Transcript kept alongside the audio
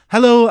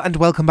Hello and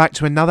welcome back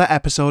to another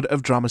episode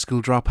of Drama School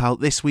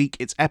Dropout. This week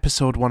it's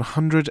episode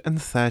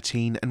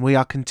 113 and we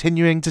are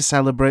continuing to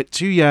celebrate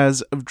 2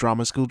 years of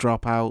Drama School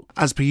Dropout.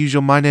 As per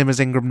usual, my name is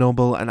Ingram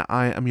Noble and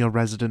I am your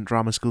resident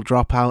Drama School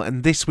Dropout,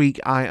 and this week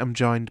I am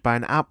joined by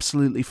an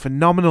absolutely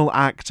phenomenal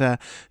actor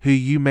who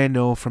you may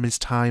know from his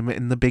time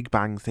in The Big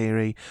Bang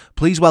Theory.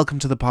 Please welcome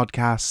to the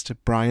podcast,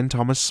 Brian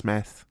Thomas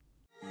Smith.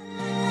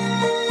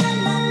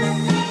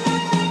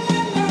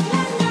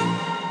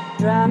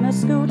 Drama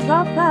school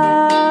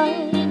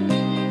dropout,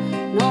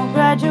 no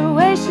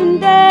graduation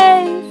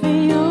day for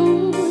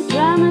you.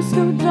 Drama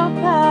school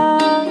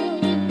dropout,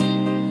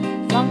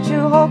 flunked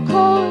your whole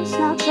course,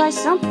 now try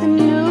something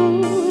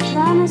new.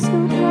 Drama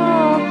school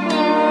dropout.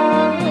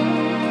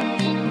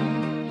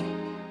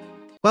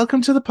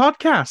 Welcome to the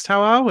podcast.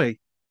 How are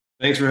we?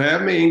 Thanks for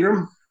having me,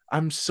 Ingram.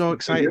 I'm so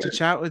excited to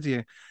chat with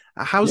you.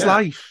 How's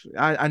life?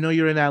 I know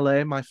you're in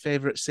LA, my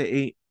favorite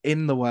city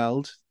in the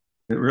world.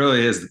 It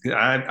really is.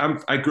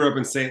 I grew up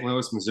in St.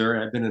 Louis,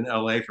 Missouri. I've been in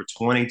LA for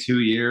 22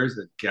 years.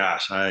 And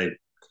gosh, I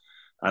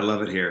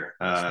love it here.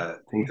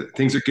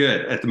 Things are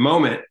good. At the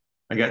moment,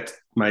 I got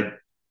my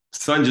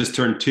son just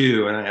turned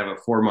 2 and I have a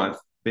 4-month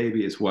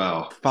baby as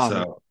well.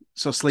 Fun.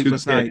 So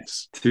sleepless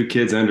nights. 2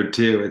 kids under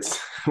 2.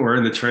 We're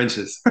in the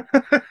trenches.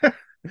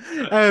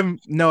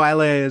 No,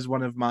 LA is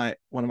one of my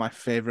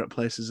favorite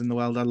places in the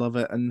world. I love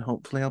it, and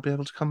hopefully I'll be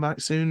able to come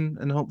back soon,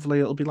 and hopefully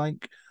it'll be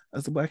like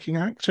as a working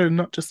actor,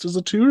 not just as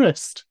a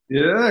tourist.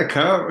 Yeah,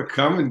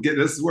 come and get.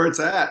 This is where it's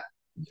at.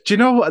 Do you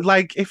know what?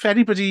 Like, if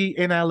anybody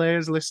in LA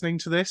is listening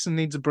to this and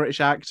needs a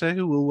British actor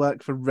who will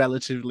work for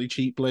relatively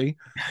cheaply,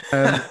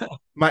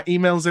 my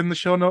email's in the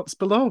show notes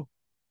below.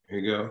 Here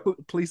you go.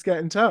 Please get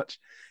in touch.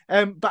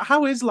 But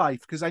how is life?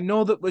 Because I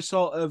know that we're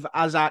sort of,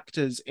 as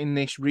actors, in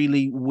this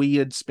really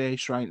weird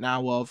space right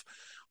now of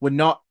we're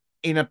not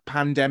in a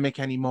pandemic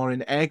anymore,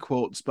 in air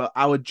quotes, but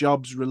our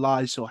jobs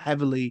rely so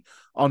heavily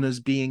on us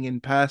being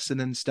in person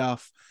and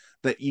stuff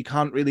that you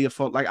can't really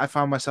afford. Like, I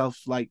found myself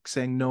like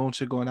saying no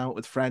to going out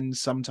with friends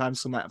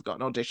sometimes. So I've got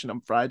an audition on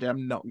Friday,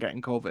 I'm not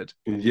getting COVID.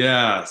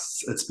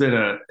 Yes, it's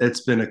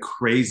been a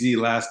crazy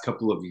last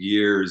couple of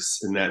years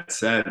in that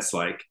sense.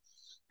 Like,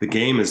 the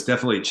game has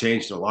definitely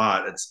changed a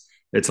lot.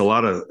 It's a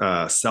lot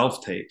of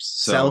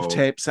self-tapes.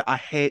 Self-tapes. I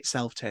hate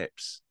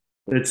self-tapes.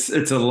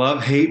 It's a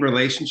love-hate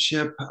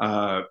relationship.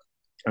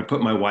 I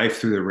put my wife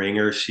through the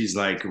ringer. She's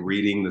like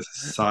reading the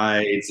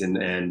sides,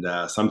 and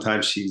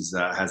sometimes she's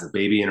has a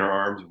baby in her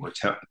arms, and we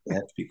have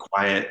to be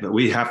quiet. But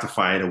we have to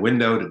find a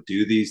window to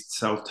do these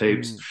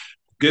self-tapes.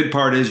 Good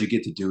part is you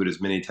get to do it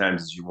as many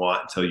times as you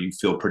want until you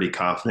feel pretty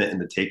confident in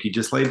the take you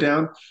just laid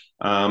down.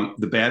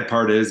 The bad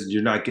part is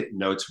you're not getting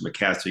notes from a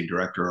casting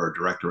director or a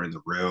director in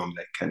the room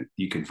that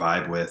you can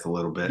vibe with a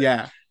little bit.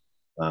 Yeah.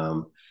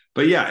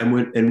 But yeah,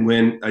 and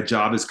when a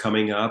job is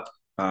coming up,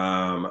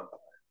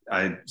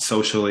 I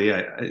socially,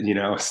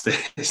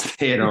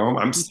 stay at home.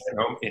 I'm staying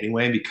home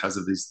anyway because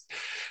of these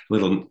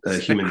little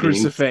human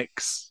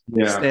crucifix.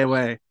 Beings. Yeah. Stay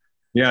away.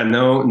 Yeah,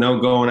 no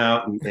going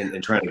out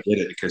and trying to get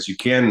it, because you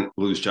can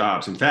lose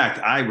jobs. In fact,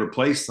 I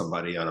replaced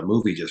somebody on a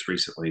movie just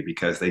recently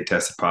because they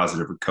tested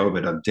positive for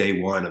COVID on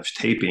day 1 of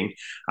taping.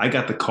 I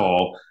got the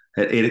call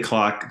at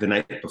 8:00 the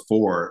night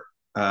before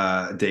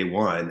day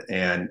 1,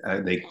 and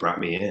they brought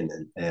me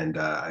in and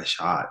I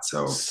shot.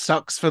 So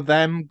sucks for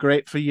them,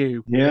 great for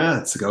you.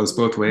 Yeah, it goes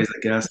both ways, I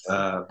guess.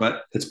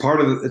 But it's part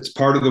of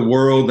the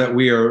world that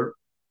we are.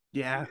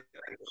 Yeah.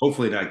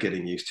 Hopefully not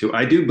getting used to.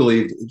 I do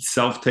believe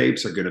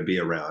self-tapes are going to be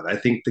around. I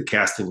think the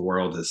casting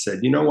world has said,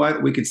 you know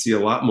what, we could see a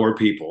lot more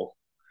people.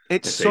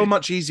 It's so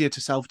much easier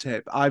to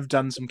self-tape. I've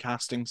done some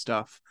casting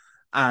stuff,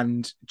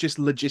 and just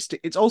logistic.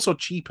 It's also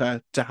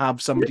cheaper to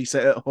have somebody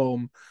sit at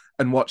home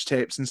and watch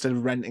tapes instead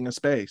of renting a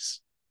space.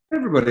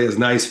 Everybody has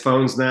nice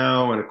phones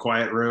now and a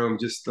quiet room.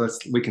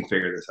 We can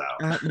figure this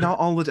out. Not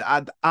all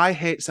the. I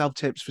hate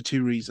self-tapes for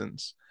 2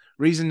 reasons.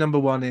 Reason number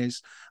 1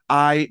 is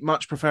I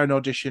much prefer an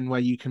audition where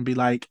you can be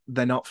like,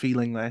 they're not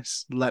feeling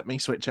this, let me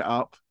switch it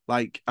up.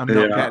 Like, I'm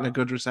not getting a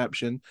good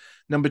reception.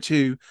 Number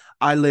 2,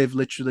 I live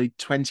literally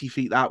 20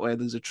 feet that way.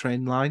 There's a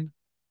train line.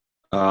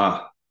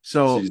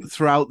 So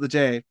throughout the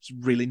day, it's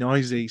really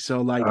noisy.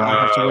 So like,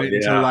 I have to wait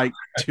until like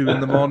 2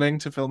 a.m.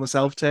 to film a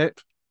self-tape.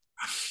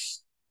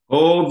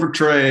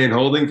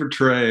 Holding for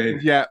train.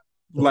 Yeah,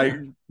 like,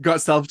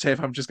 got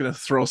self-tape, I'm just going to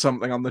throw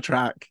something on the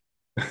track.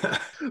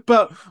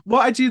 But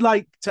what I do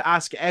like to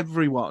ask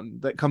everyone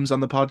that comes on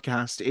the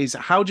podcast is,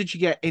 how did you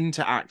get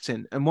into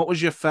acting, and what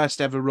was your first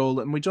ever role?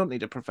 And we don't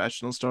need a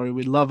professional story.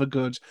 We love a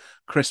good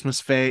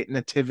Christmas fete,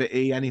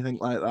 nativity, anything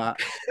like that.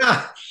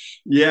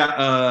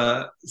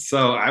 Yeah.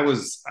 So I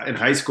was in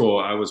high school.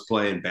 I was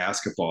playing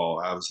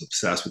basketball. I was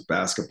obsessed with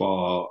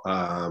basketball.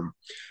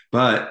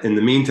 But in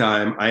the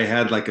meantime, I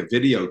had like a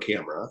video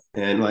camera,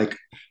 and like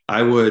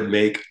I would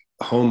make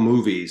home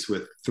movies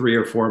with 3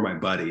 or 4 of my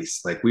buddies.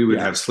 Like, we would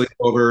have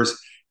sleepovers,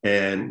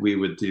 and we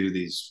would do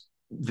these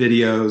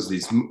videos,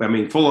 I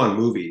mean, full on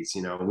movies.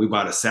 We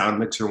bought a sound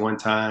mixer one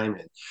time,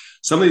 and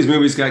some of these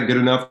movies got good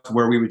enough to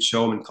where we would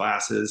show them in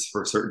classes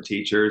for certain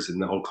teachers,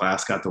 and the whole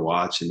class got to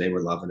watch, and they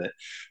were loving it.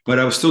 But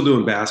I was still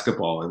doing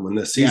basketball, and when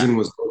the Yeah. season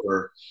was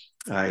over,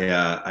 I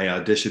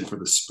auditioned for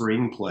the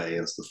spring play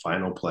as the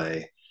final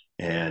play,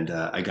 and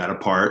I got a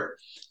part.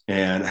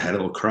 And I had a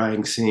little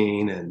crying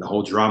scene, and the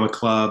whole drama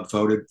club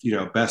voted,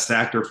 best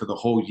actor for the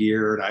whole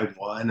year, and I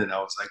won. And I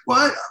was like,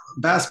 "What? I'm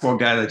a basketball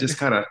guy that just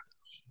kind of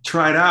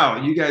tried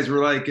out. You guys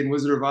were like in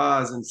Wizard of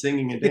Oz and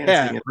singing and dancing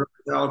Yeah. and really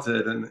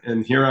talented,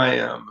 and here I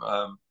am."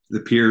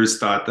 The peers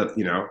thought that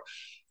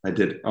I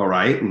did all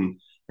right, and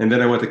then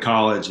I went to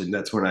college, and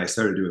that's when I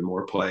started doing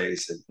more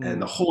plays.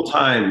 And the whole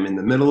time in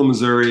the middle of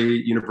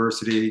Missouri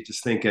University,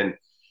 just thinking,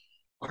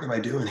 "What am I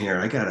doing here?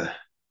 I gotta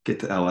get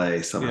to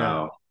LA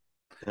somehow." Yeah.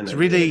 And It's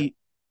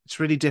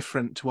really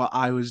different to what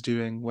I was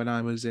doing when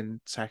I was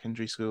in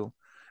secondary school.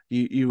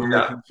 You were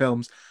Yeah. making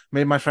films.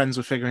 Me and my friends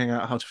were figuring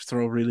out how to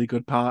throw really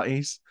good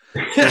parties.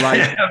 So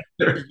like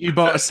you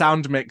bought a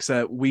sound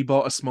mixer, we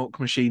bought a smoke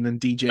machine and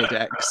DJ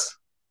decks.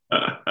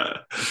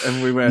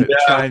 And we were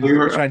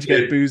trying to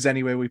get booze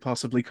any way we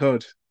possibly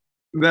could.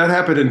 That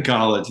happened in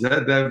college.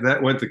 That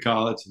went to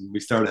college, and we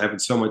started having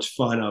so much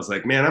fun. I was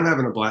like, man, I'm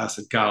having a blast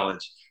in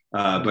college.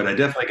 But I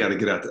definitely got to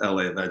get out to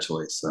LA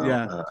eventually. So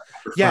Yeah.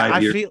 for Yeah,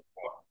 5 years.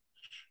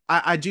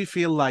 I do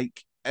feel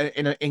like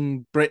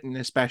in Britain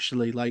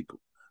especially, like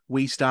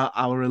we start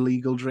our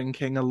illegal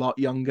drinking a lot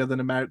younger than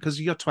America, because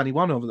you're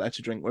 21 over there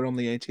to drink. We're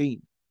only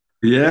 18.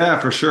 Yeah,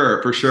 for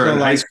sure, for sure. So In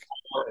high like,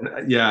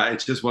 school, yeah, it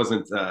just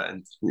wasn't.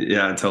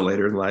 Until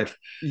later in life.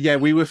 yeah,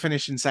 we were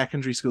finishing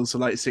secondary school, so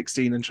like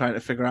 16, and trying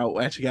to figure out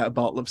where to get a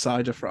bottle of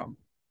cider from.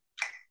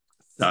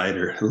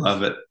 Cider,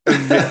 love it.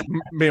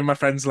 Me and my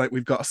friends, like,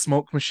 we've got a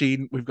smoke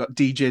machine, we've got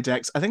DJ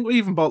decks. I think we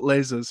even bought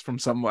lasers from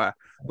somewhere.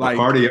 Like,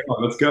 Party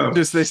on, let's go.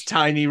 just this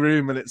tiny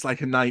room, and it's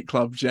like a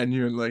nightclub,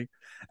 genuinely.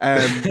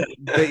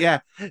 But yeah,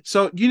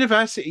 so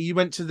university, you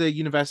went to the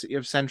University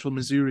of Central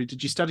Missouri.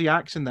 Did you study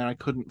acting there? I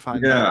couldn't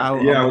find that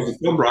out. Yeah. I was a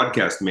film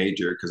broadcast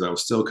major because I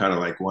was still kind of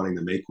like wanting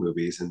to make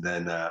movies, and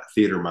then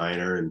theater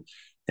minor,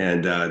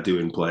 and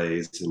doing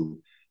plays,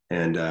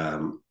 and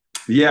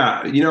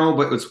yeah,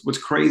 But what's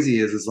crazy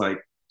is like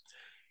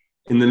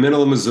in the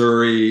middle of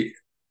Missouri,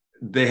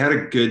 they had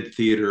a good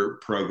theater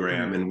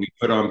program, and we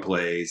put on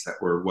plays that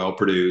were well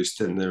produced,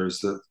 and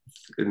there's a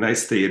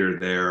nice theater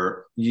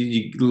there.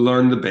 You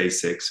learn the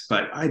basics,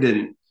 but I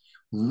didn't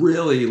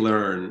really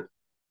learn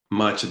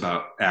much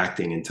about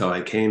acting until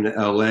I came to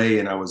LA,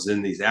 and I was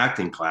in these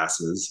acting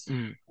classes,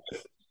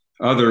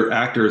 other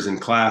actors in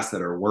class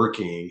that are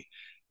working,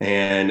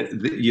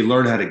 and you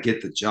learn how to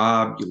get the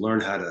job. You learn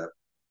how to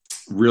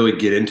really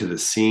get into the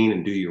scene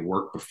and do your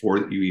work before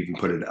you even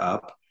put it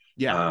up.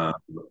 Yeah.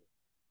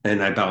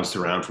 And I bounced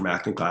around from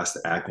acting class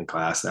to acting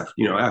class.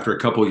 After a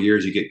couple of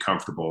years, you get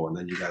comfortable, and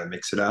then you got to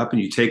mix it up,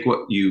 and you take what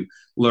you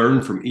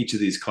learn from each of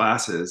these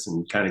classes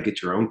and kind of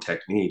get your own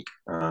technique.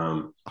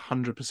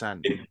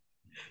 100%.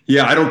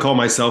 Yeah, I don't call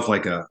myself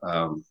like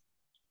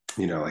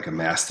like a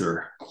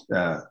master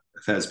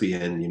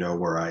thespian.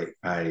 Where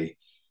I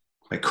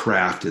my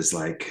craft is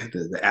like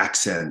the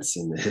accents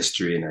and the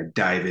history, and I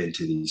dive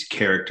into these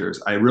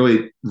characters. I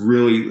really,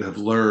 really have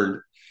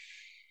learned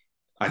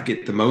I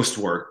get the most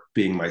work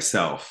being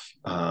myself,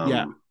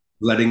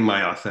 letting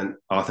my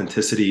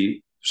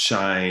authenticity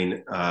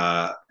shine,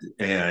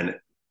 and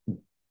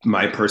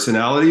my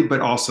personality, but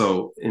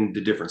also in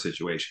the different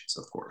situations.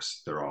 Of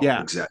course, they're all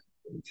exact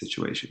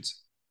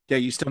situations. Yeah,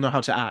 you still know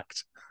how to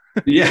act.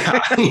 Yeah.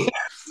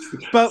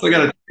 But so I got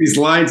to take these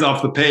lines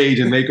off the page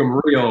and make them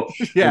real.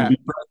 Yeah. And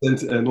be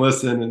present and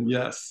listen. And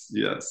yes.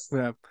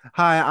 Yeah.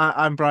 Hi,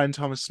 I'm Brian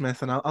Thomas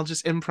Smith, and I'll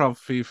just improv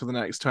for you for the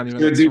next 20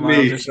 minutes. Do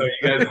me. So you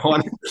guys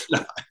want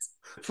to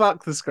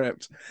fuck the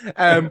script.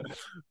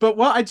 But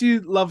what I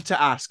do love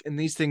to ask, and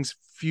these things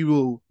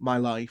fuel my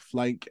life,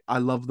 like I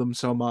love them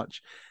so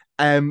much.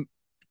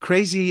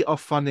 Crazy or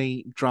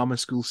funny drama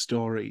school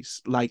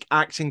stories, like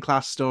acting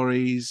class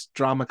stories,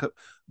 drama.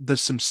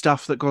 There's some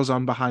stuff that goes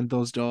on behind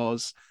those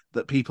doors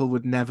that people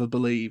would never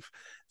believe.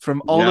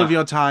 From all of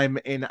your time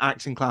in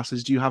acting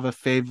classes, do you have a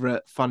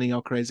favorite funny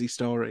or crazy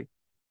story?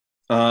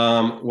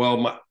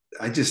 Well,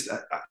 this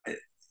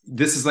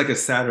is like a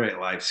Saturday Night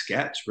Live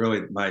sketch,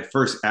 really. My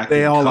first acting.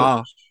 They all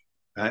are.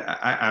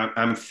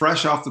 I'm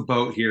fresh off the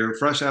boat here,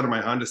 fresh out of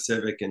my Honda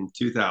Civic in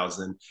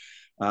 2000.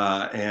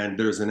 And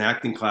there's an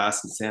acting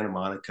class in Santa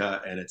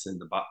Monica, and it's in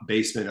the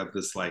basement of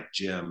this like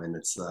gym. And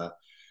it's,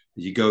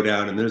 you go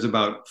down, and there's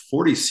about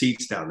 40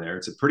 seats down there.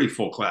 It's a pretty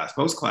full class.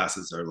 Most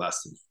classes are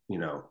less than,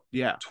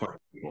 20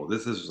 people.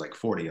 This was like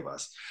 40 of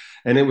us.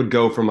 And it would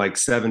go from like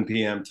 7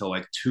 p.m. till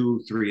like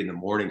 2, 3 in the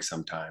morning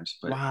sometimes.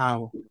 But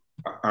wow.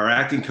 Our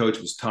acting coach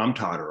was Tom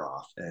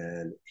Todoroff,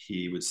 and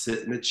he would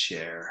sit in a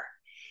chair.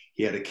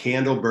 He had a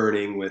candle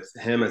burning with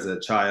him as a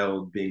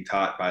child being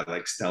taught by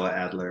like Stella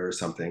Adler or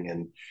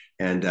something.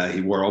 And he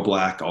wore all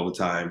black all the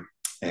time.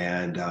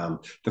 And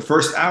the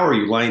first hour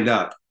you lined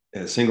up,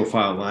 in a single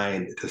file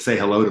line to say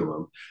hello to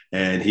him,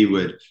 and he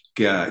would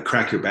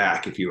crack your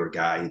back if you were a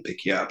guy. He'd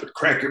pick you up and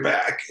crack your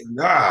back, and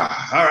all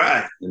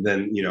right, and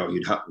then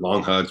you'd have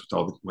long hugs with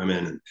all the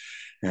women,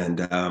 and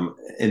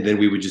then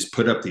we would just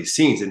put up these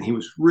scenes. And he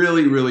was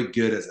really really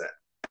good as an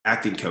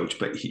acting coach,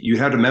 but you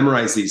had to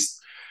memorize these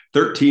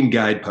 13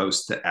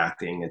 guideposts to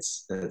acting.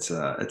 It's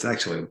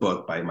actually a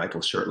book by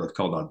Michael Shurtleff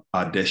called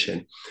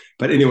Audition.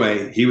 But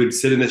anyway, he would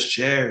sit in his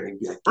chair and he'd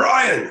be like,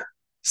 Brian,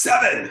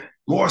 7,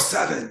 more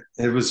 7.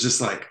 And it was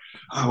just like,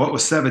 oh, what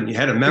was 7? You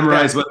had to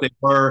memorize what they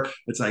were.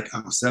 It's like,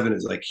 oh, 7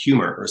 is like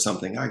humor or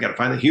something. I got to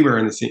find the humor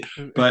in the scene.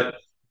 But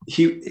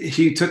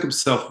he took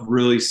himself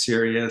really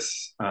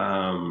serious.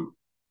 I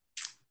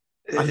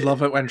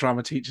love it when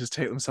drama teachers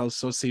take themselves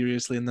so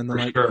seriously, and then they're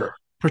like, sure.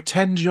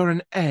 Pretend you're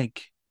an egg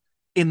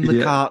in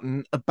the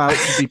carton about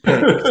to be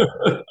picked.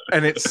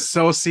 And it's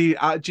so do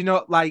you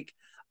know, like,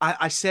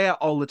 I say it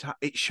all the time,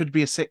 it should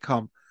be a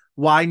sitcom.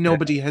 Why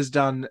nobody has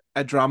done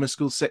a drama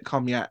school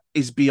sitcom yet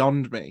is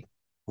beyond me.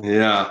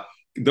 Yeah,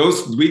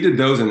 we did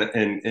those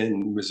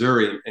in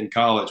Missouri in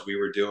college. We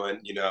were doing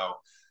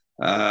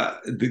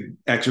the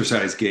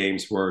exercise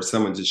games where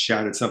someone just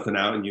shouted something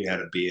out and you had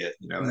to be it.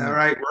 All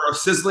right, we're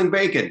sizzling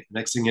bacon.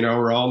 Next thing you know,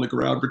 we're all on the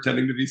ground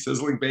pretending to be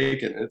sizzling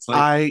bacon. It's like,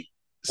 I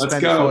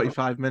spent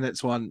 45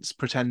 minutes once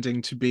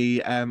pretending to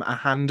be a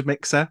hand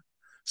mixer.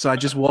 So I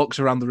just walked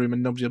around the room,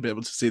 and nobody will be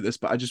able to see this,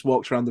 but I just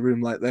walked around the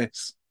room like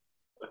this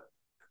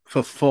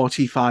for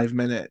 45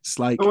 minutes.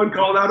 Like, no one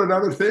called out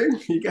another thing?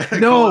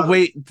 No,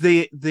 wait,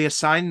 the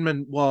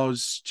assignment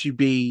was to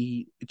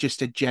be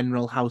just a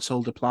general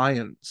household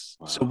appliance.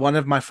 Wow. So one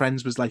of my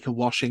friends was like a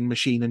washing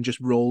machine and just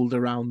rolled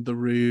around the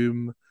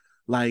room.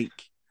 Like,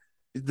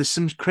 there's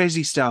some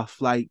crazy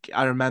stuff. Like,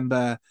 I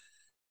remember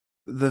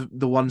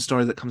the one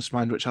story that comes to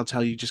mind, which I'll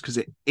tell you just because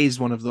it is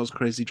one of those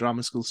crazy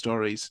drama school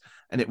stories,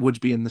 and it would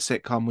be in the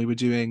sitcom. We were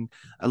doing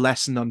a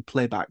lesson on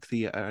playback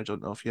theatre. I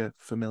don't know if you're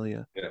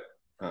familiar. Yeah.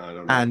 I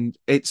don't know. And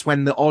it's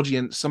when the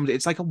audience,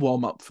 it's like a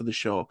warm-up for the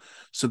show.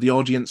 So the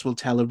audience will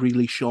tell a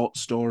really short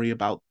story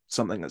about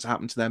something that's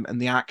happened to them,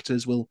 and the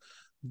actors will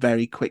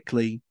very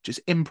quickly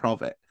just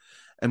improv it.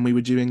 And we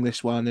were doing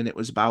this one, and it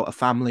was about a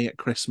family at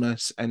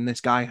Christmas, and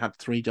this guy had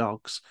 3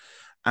 dogs,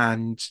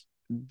 and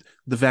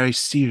the very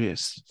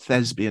serious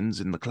thespians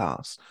in the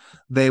class,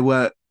 they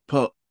were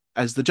put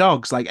as the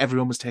dogs. Like,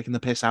 everyone was taking the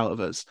piss out of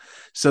us.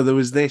 So there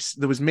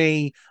was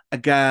me, a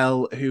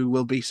girl who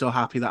will be so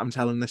happy that I'm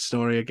telling this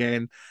story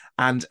again,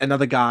 and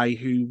another guy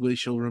who we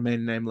shall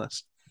remain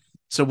nameless.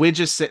 So we're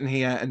just sitting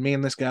here, and me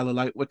and this girl are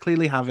like, we're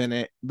clearly having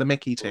the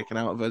Mickey taken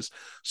out of us.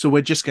 So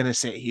we're just going to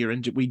sit here,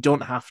 and we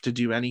don't have to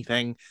do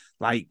anything.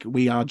 Like,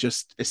 we are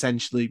just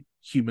essentially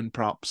human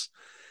props.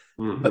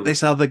 Mm-hmm. But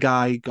this other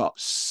guy got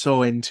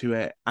so into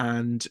it,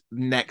 and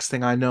next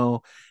thing I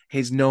know,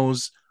 his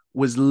nose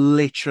was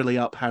literally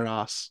up her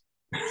ass.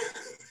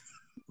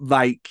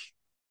 Like,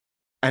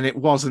 and it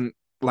wasn't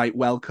like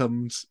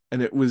welcomed,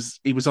 and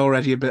he was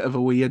already a bit of a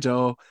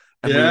weirdo,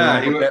 and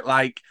we were a bit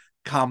like,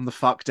 calm the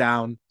fuck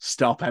down,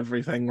 stop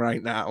everything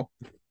right now.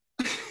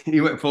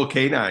 He went full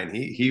canine.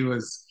 He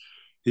was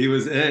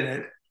in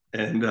it,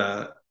 and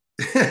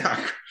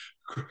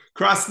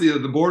crossed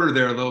the border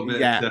there a little bit.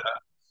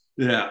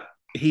 Yeah.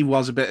 He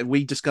was a bit.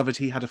 We discovered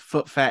he had a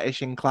foot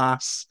fetish in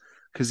class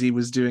because he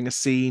was doing a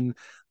scene.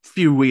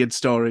 Few weird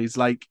stories.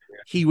 Like,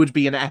 he would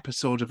be an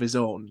episode of his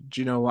own. Do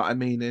you know what I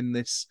mean? In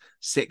this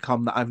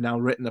sitcom that I've now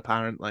written,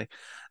 apparently.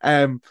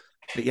 But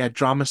yeah,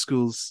 drama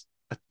schools.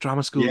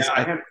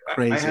 Are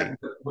crazy.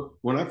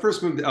 When I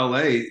first moved to LA,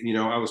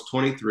 I was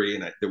 23,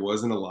 and there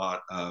wasn't a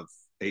lot of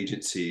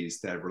agencies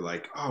that were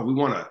like, oh, we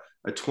want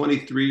a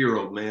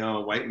 23-year-old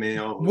male, white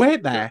male.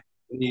 Wait there.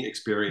 Any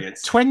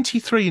experience.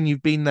 23, and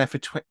you've been there for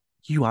 20.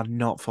 You are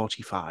not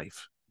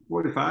 45.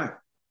 45.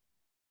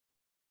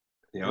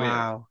 Wow.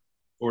 Yeah.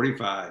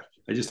 45.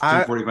 I just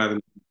turned 45.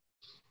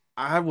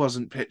 I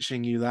wasn't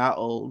pitching you that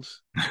old.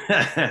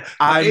 I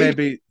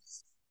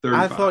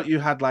thought you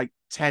had like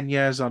 10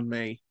 years on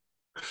me.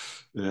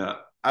 Yeah.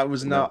 I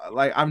was not,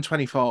 like, I'm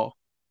 24.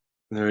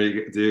 There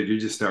you go, dude. You're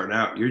just starting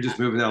out. You're just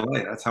moving to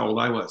LA. That's how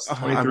old I was.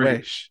 23. I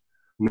wish.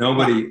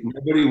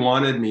 Nobody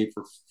wanted me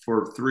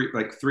for 3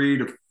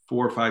 to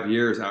 4 or 5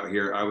 years out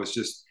here. I was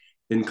just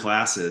in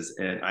classes,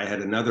 and I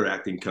had another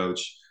acting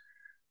coach.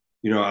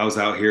 I was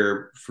out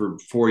here for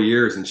 4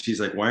 years, and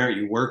she's like, why aren't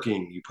you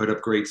working? You put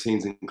up great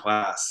scenes in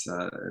class.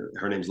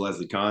 Her name's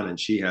Leslie Kahn, and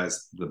she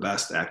has the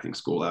best acting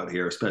school out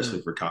here,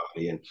 especially for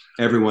comedy. And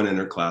everyone in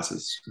her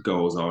classes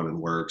goes on and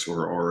works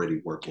or are already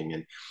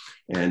working.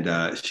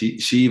 And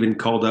she even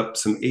called up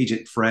some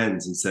agent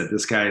friends and said,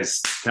 this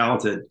guy's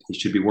talented. He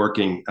should be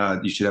working.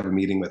 You should have a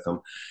meeting with him.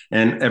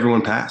 And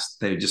everyone passed.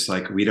 They just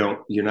like, you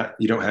don't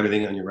have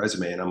anything on your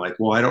resume. And I'm like,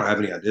 well, I don't have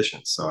any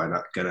auditions, so I'm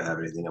not going to have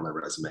anything on my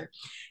resume.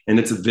 And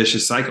it's a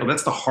vicious cycle.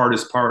 That's the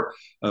hardest part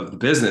of the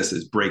business,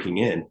 is breaking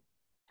in,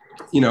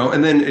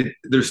 and then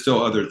there's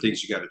still other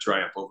things you got to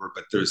triumph over,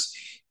 but there's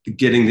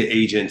getting the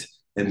agent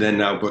and then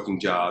now booking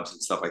jobs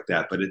and stuff like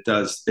that. But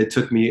it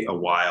took me a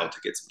while to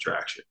get some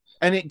traction.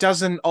 And it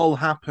doesn't all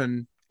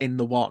happen in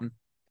the one.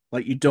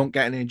 Like you don't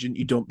get an agent,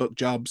 you don't book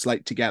jobs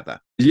like together.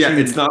 Yeah, Two,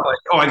 it's not like,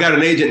 oh, I got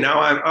an agent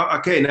now.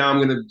 Okay. Now I'm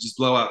gonna just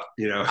blow up.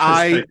 It's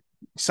I like,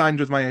 signed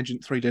with my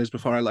agent 3 days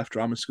before I left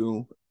drama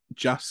school,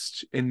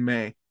 just in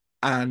May,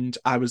 and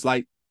I was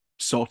like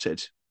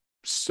sorted.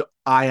 So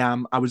I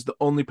was the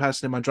only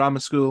person in my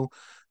drama school,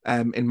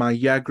 in my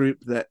year group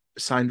that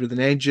signed with an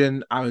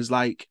agent. I was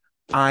like,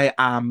 I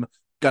am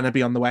gonna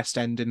be on the West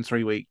End in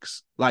 3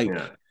 weeks. Like,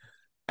 yeah.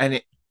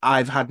 and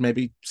I've had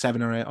maybe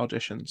 7 or 8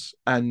 auditions,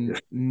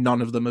 and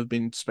none of them have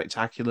been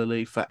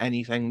spectacularly for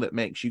anything that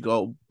makes you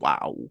go,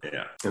 wow.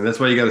 Yeah. And that's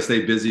why you got to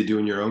stay busy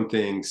doing your own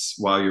things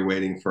while you're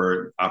waiting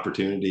for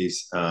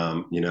opportunities.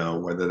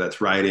 Whether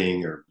that's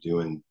writing or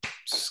doing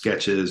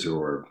sketches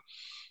or,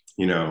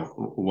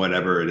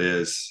 whatever it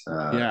is,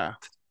 Yeah.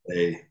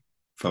 stay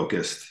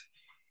focused.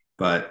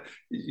 But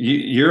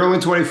you're only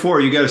 24.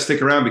 You got to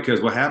stick around,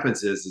 because what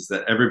happens is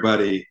that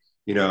everybody,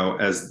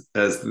 as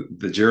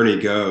the journey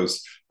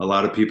goes, a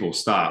lot of people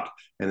stop,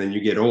 and then you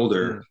get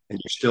older and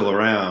you're still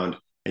around,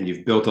 and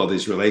you've built all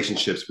these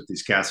relationships with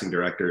these casting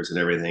directors and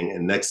everything.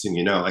 And next thing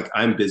you know, like,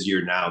 I'm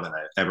busier now than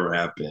I ever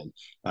have been.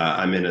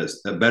 I'm in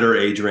a better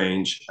age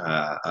range,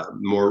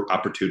 more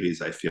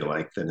opportunities, I feel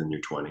like, than in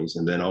your 20s.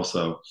 And then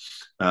also,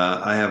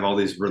 I have all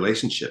these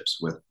relationships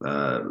with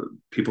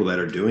people that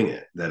are doing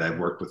it, that I've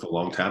worked with a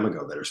long time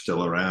ago, that are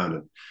still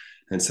around.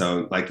 And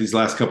so, like, these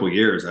last couple of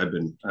years, I've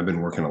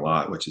been working a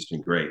lot, which has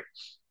been great.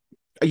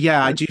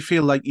 Yeah, I do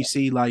feel like you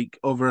see, like,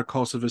 over a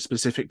course of a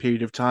specific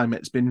period of time,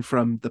 it's been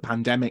from the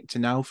pandemic to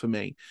now for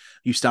me.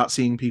 You start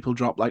seeing people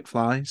drop like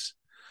flies,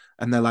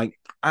 and they're like,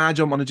 I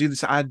don't want to do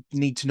this. I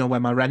need to know where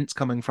my rent's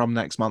coming from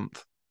next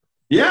month.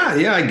 Yeah,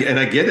 yeah, and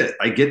I get it.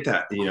 I get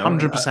that.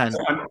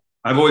 100%.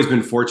 I've always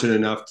been fortunate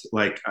enough to,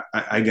 like,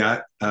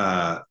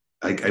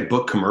 I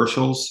booked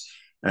commercials,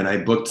 and I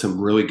booked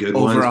some really good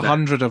Over ones.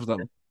 100 of them.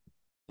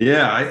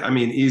 Yeah, I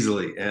mean,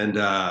 easily. And,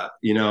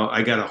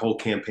 I got a whole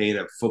campaign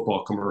of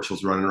football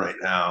commercials running right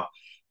now.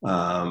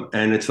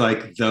 And it's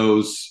like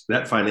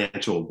that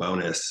financial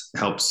bonus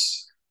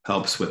helps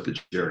with the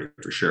journey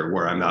for sure,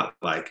 where I'm not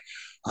like,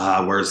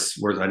 where's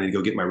I need to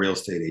go get my real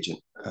estate agent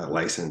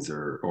license,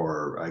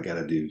 or I got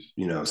to do,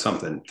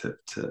 something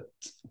to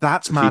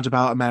That's to mad feed.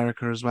 about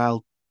America as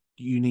well.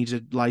 You need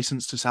a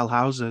license to sell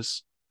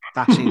houses.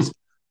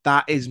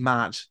 That is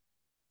mad.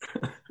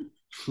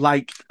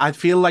 Like, I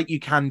feel like you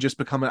can just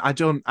become I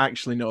don't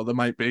actually know. There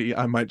might be.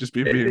 I might just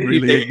be being You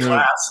really take a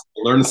ignorant. class,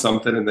 learn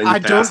something, and then you I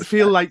pass don't it.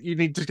 feel like you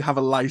need to have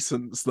a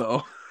license,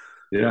 though.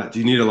 Yeah. Do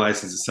you need a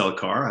license to sell a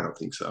car? I don't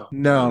think so. I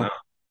don't No, know.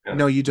 Yeah.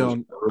 no, you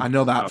don't. I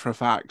know that for a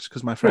fact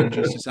because my friend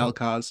used to sell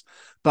cars.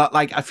 But,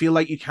 like, I feel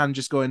like you can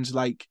just go into,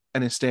 like,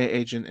 an estate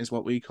agent is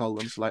what we call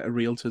them, so like a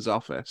realtor's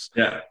office,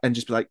 Yeah. and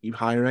just be like, "You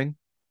hiring?"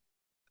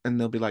 And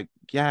they'll be like,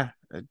 "Yeah."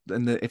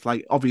 And if,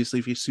 like, obviously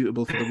if you're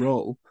suitable for the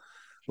role,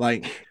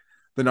 like,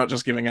 they're not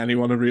just giving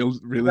anyone a real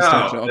estate No,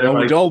 job, they're or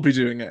we'd like, all be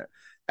doing it.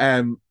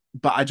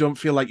 But I don't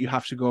feel like you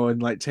have to go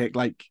and, like, take,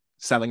 like,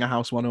 selling a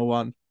house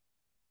 101.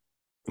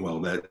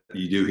 well, that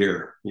you do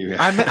here.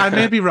 I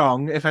may be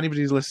wrong. If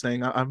anybody's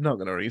listening, I'm not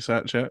going to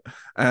research it.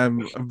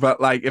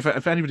 But, like,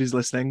 if anybody's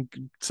listening,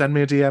 send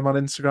me a DM on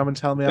Instagram and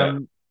tell me Yeah.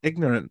 I'm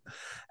ignorant.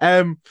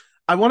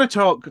 I want to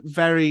talk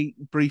very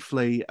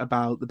briefly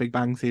about The Big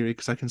Bang Theory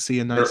because I can see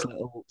a nice Sure.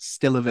 little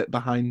still of it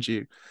behind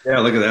you. Yeah,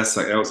 look at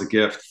that. That was a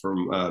gift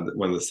from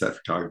one of the set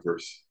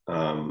photographers.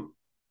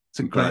 It's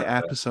a great But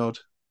episode.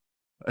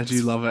 I do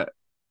it's love it.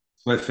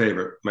 my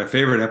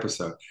favorite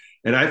episode.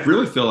 And I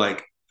really feel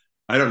like,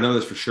 I don't know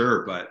this for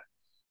sure, but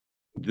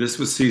this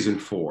was season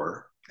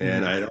 4,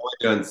 and I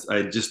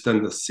had just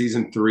done the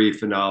season 3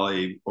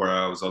 finale, where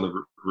I was on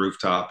the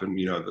rooftop, and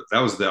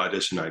that was the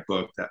audition I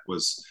booked. That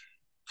was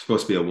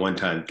supposed to be a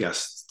one-time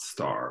guest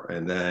star,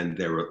 and then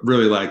they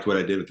really liked what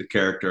I did with the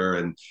character,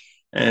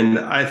 and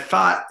I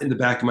thought in the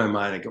back of my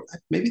mind, I go,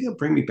 maybe they'll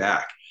bring me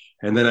back.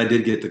 And then I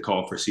did get the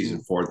call for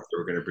season 4 that they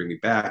were going to bring me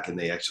back, and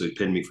they actually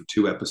pinned me for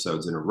 2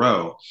 episodes in a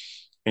row.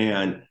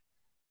 And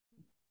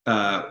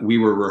we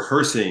were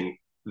rehearsing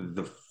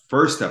the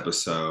first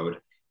episode,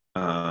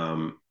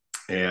 and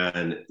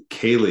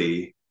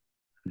Kaylee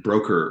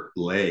broke her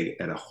leg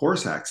at a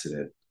horse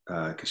accident,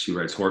 because she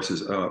rides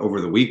horses,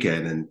 over the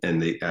weekend,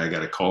 and I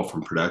got a call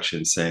from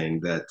production saying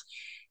that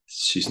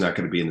she's not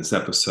going to be in this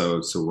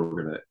episode, so we're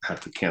going to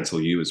have to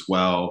cancel you as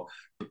well.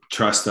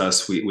 Trust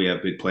us, we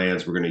have big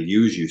plans. We're going to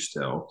use you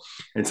still.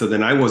 And so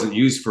then I wasn't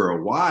used for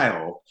a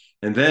while,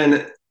 and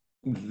then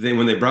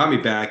when they brought me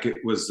back, it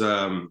was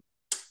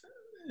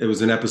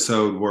an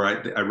episode where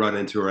I run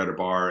into her at a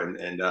bar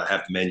and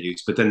have the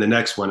menus. But then the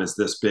next one is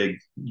this big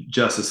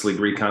Justice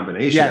League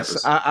recombination Yes,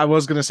 episode. I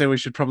was going to say we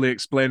should probably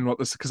explain what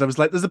this, because I was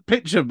like, "There's a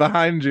picture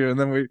behind you," and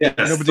then Yes,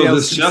 nobody so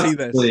else this can see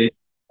Justice this. League.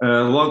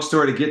 Long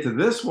story to get to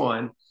this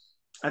one.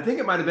 I think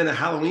it might have been a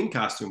Halloween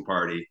costume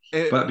party,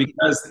 but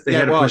because they Yeah,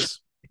 had it to push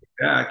was.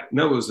 back,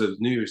 no, it was a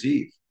New Year's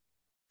Eve.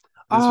 This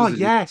Oh, was a New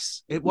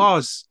yes, it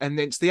was. And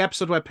it's the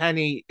episode where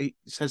Penny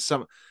says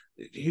something.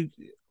 Who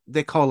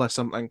they call her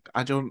something.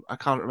 I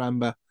can't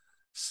remember.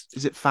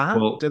 Is it fat?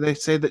 Well, Do they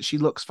say that she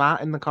looks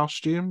fat in the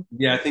costume?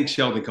 yeah, I think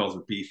Sheldon calls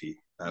her beefy.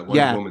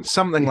 Wonder Woman.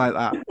 something like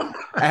that.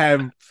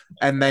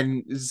 And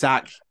then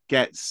Zach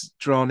gets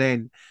drawn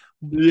in.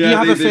 Do you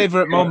Yeah, have a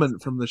favorite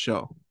moment from the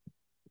show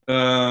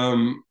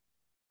um,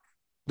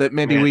 that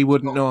maybe man, we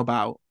wouldn't know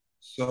about?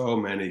 so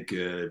many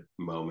good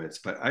moments,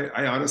 but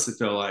I honestly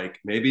feel like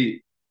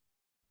maybe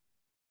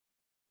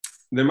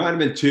there might have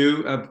been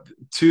two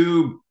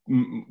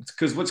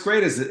because what's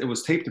great is it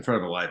was taped in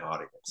front of a live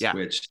audience, Yeah.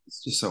 which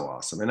is just so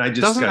awesome. And I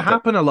just Doesn't got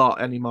happen a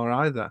lot anymore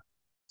either.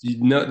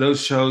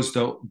 those shows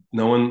don't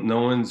no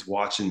one's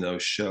watching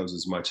those shows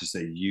as much as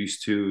they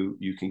used to.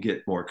 You can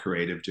get more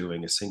creative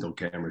doing a single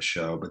camera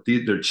show, but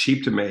they're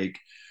cheap to make.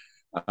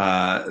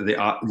 They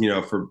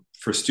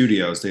for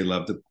studios they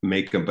love to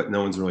make them, but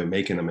no one's really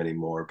making them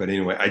anymore. But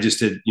anyway, I just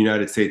did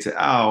United States of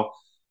Al,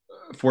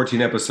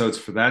 14 episodes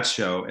for that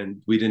show,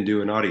 and we didn't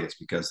do an audience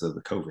because of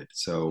the COVID,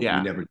 so we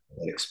never did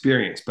that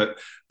experience. But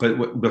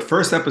the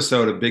first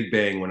episode of Big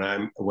Bang, when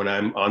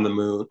I'm on the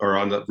moon or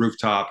on the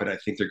rooftop, and I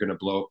think they're going to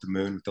blow up the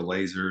moon with the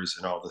lasers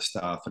and all the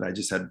stuff, and I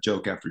just had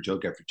joke after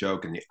joke after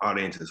joke, and the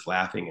audience is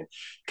laughing. And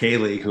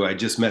Kaylee, who I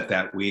just met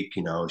that week,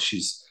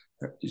 she's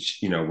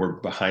we're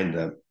behind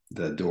the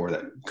door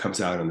that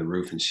comes out on the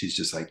roof, and she's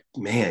just like,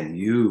 man,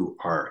 you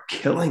are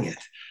killing it,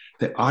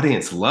 the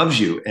audience loves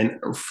you. And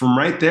from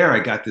right there, I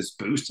got this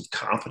boost of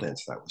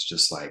confidence that was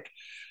just like,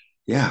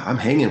 yeah, I'm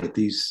hanging with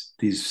these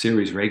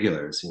series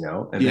regulars, and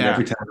then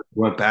every time I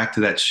went back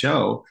to that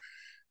show,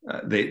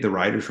 the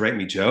writers write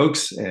me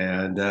jokes,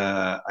 and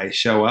I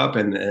show up,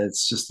 and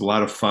it's just a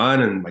lot of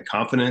fun, and my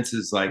confidence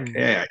is like,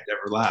 hey, I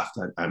never left.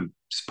 I'm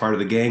just part of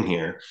the gang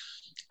here.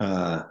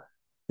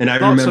 And I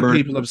Lots remember of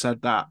people have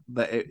said that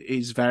it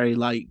is very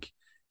like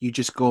you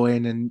just go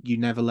in and you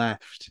never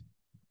left.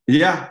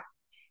 Yeah.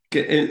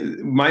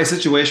 My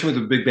situation with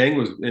the Big Bang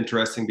was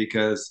interesting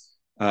because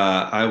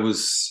I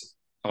was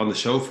on the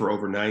show for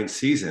over 9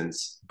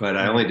 seasons, but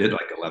I only did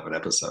like 11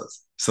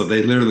 episodes. So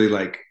they literally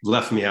like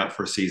left me out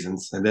for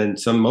seasons, and then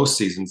most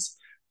seasons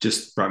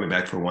just brought me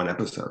back for 1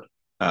 episode,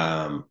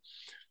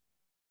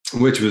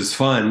 which was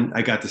fun.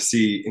 I got to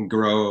see and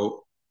grow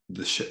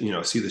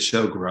see the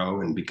show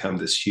grow and become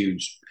this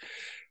huge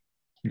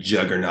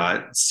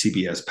juggernaut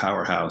CBS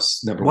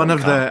powerhouse.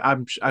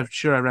 I'm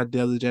sure I read the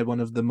other day, one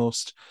of the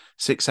most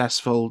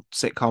successful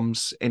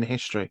sitcoms in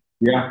history.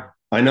 Yeah,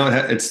 I know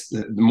it's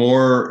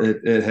more.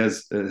 It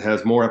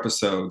has more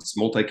episodes,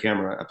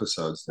 multi-camera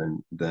episodes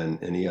than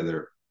any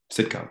other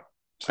sitcom.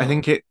 So. I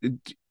think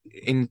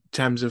in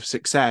terms of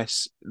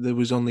success, there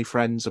was only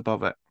Friends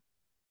above it.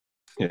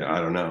 Yeah, I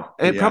don't know.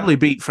 It probably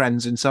beat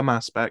Friends in some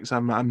aspects.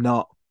 I'm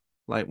not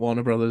like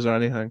Warner Brothers or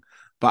anything.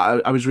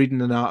 But I was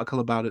reading an article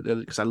about it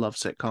because I love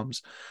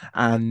sitcoms,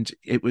 and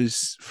it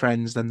was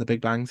Friends, then The Big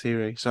Bang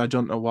Theory. So I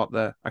don't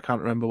know I can't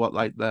remember what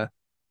like the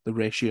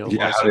ratio was.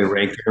 How they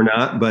ranked it or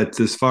not. But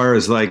as far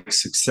as like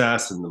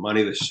success and the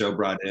money the show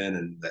brought in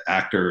and the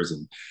actors,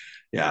 and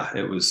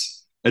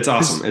it's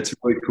awesome. It's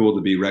really cool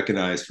to be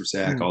recognized for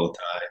SAC all the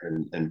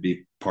time and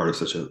be part of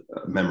such a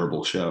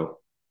memorable show.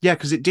 Yeah,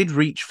 because it did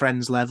reach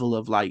Friends level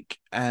of like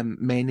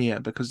mania,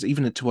 because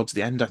even towards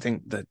the end, I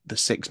think the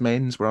 6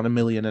 mains were on 1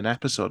 million an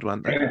episode,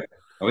 weren't they? Yeah.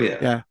 Oh yeah.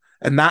 Yeah.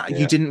 And that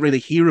you didn't really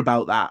hear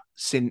about that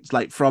since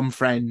like from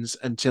Friends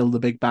until The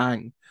Big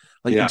Bang.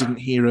 Like you didn't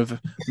hear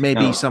of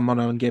maybe someone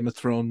on Game of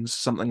Thrones,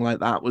 something like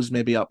that was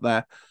maybe up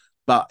there.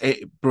 But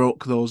it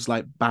broke those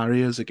like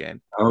barriers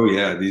again. Oh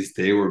yeah,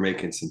 they were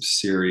making some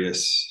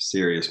serious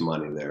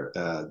money there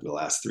the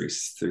last three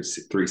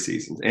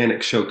seasons, and the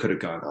show could have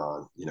gone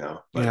on,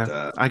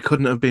 But I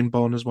couldn't have been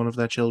born as one of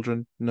their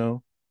children.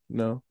 No,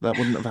 that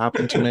wouldn't have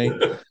happened to me.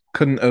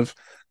 Couldn't have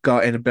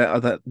got in a bit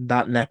of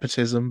that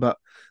nepotism, but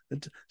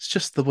it's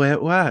just the way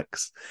it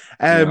works.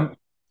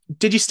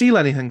 Did you steal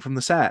anything from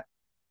the set?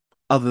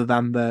 Other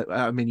than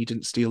you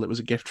didn't steal, it was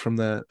a gift from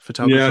the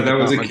photographer. Yeah, that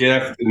was a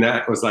gift, and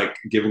that was like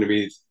given to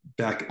me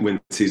back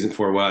when season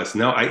 4 was.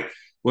 No,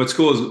 what's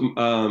cool is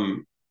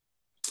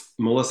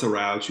Melissa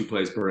Rauch, who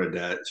plays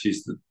Bernadette,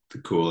 she's the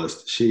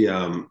coolest. She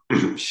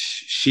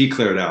she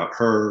cleared out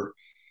her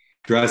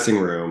dressing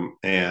room,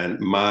 and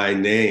my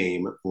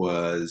name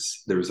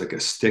there was like a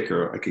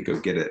sticker. I could go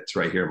get it. It's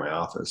right here in my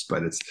office,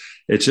 but it's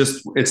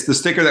the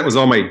sticker that was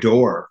on my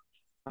door.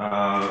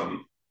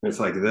 It's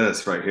like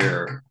this right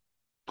here.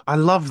 I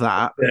love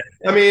that.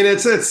 I mean,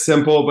 it's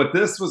simple, but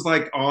this was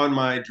like on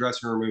my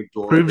dressing room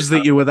door. Proves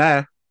that you were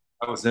there.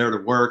 I was there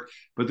to work.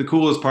 But the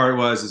coolest part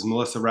is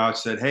Melissa Rauch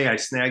said, "Hey, I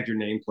snagged your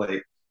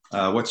nameplate.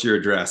 What's your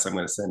address? I'm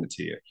going to send it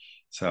to you."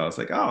 So I was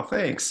like, "Oh,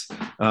 thanks."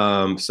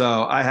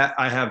 So I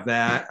have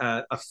that.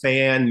 A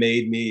fan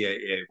made me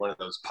one of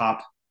those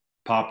pop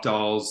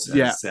dolls.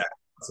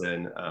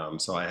 And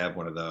so I have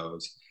one of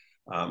those.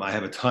 I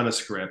have a ton of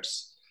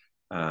scripts.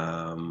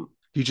 You're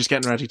just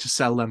getting ready to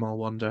sell them all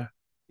one day.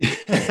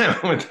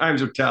 When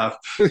times are tough,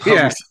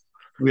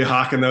 we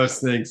hawking those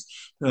things.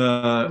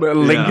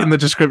 Link in the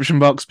description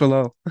box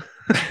below.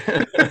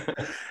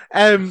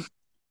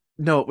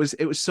 No,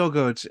 it was so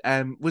good.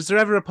 Was there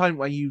ever a point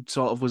where you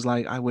sort of was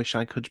like, I wish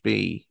I could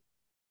be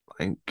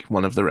like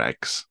one of the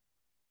regs?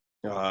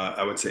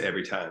 I would say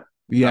every time.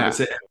 Yeah, I would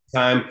say every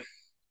time.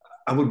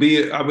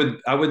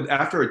 I would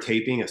after a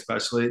taping,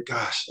 especially,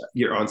 gosh,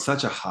 you're on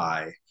such a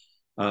high.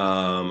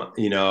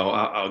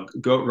 I'll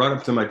go run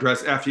up to my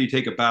dress after you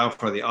take a bow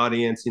for the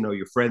audience.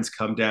 Your friends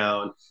come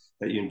down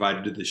that you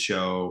invited to the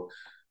show.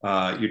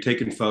 You're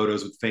taking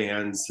photos with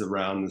fans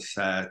around the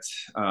set,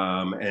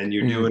 and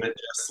you're doing it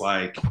just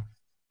like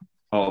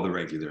all the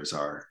regulars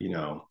are.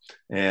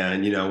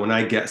 And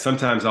when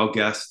sometimes I'll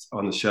guest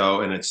on the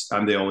show, and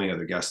I'm the only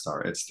other guest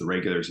star. It's the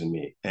regulars and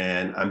me,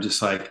 and I'm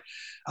just like,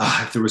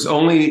 if there was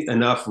only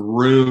enough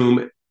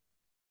room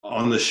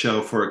on the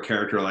show for a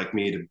character like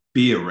me to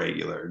be a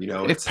regular.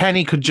 If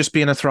Penny could just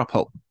be in a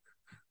throuple.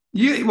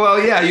 Well,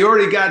 yeah, you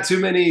already got too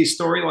many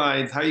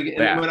storylines. How you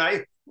Yeah.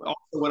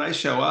 when I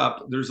show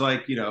up, there's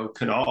like,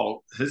 Kunal,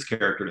 his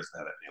character doesn't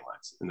have any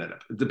lines in that.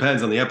 It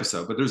depends on the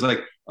episode, but there's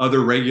like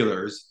other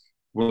regulars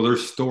where their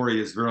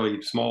story is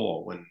really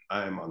small when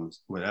I'm on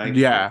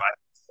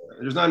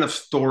there's not enough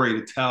story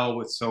to tell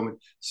with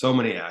so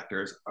many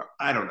actors.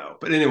 I don't know,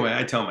 but anyway,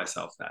 I tell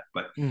myself that.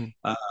 But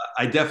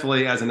I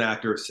definitely, as an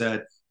actor,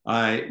 said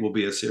I will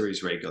be a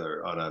series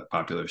regular on a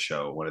popular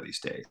show one of these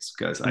days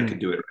because I can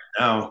do it right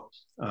now.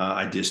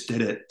 I just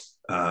did it,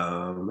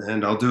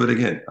 and I'll do it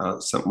again.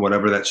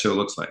 Whatever that show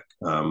looks like.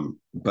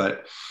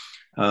 But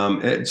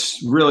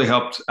it's really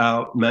helped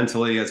out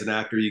mentally as an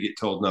actor. You get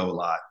told no a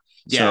lot.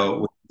 Yeah. So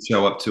when you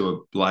show up to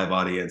a live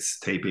audience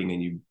taping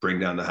and you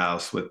bring down the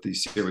house with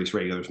these series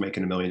regulars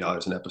making $1 million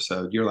an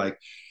episode, you're like,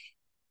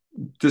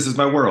 this is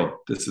my world.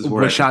 This is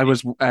where I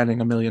was earning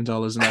 $1 million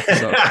an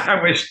episode.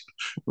 I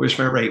wish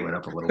my rate went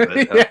up a little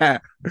bit.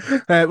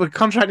 Yeah, with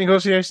contract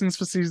negotiations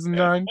for season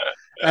 9.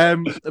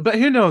 But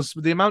who knows?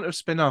 With the amount of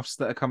spin-offs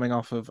that are coming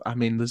off of,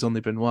 there's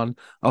only been one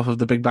off of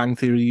the Big Bang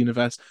Theory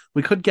universe.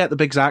 We could get the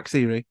Big Zach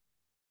Theory.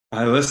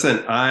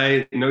 Listen,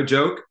 no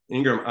joke,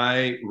 Ingram.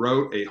 I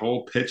wrote a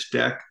whole pitch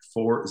deck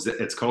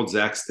it's called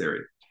Zach's Theory.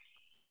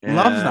 And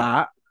love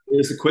that. It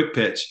was a quick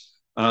pitch.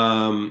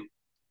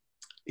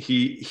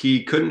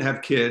 He couldn't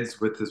have kids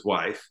with his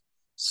wife,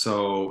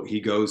 so he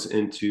goes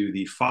into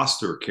the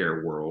foster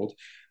care world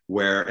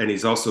and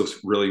he's also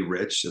really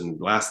rich.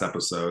 And last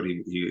episode,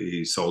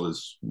 he sold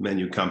his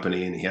menu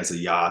company and he has a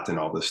yacht and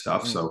all this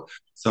stuff. So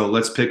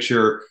let's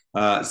picture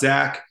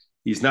Zach.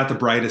 He's not the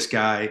brightest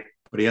guy,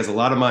 but he has a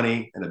lot of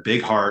money and a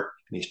big heart,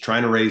 and he's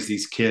trying to raise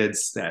these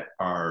kids that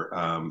are,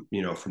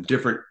 from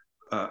different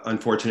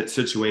unfortunate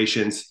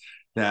situations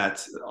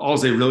that all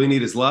they really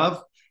need is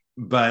love.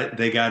 But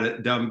they got a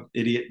dumb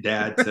idiot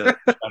dad to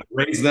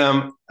raise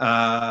them,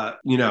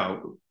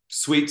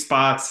 sweet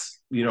spots,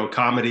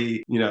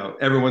 comedy,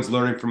 everyone's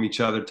learning from each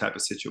other type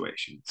of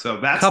situation. So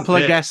that's a couple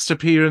of guest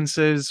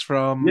appearances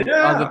from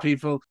other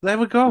people. There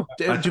we go.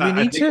 Do we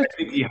need to? I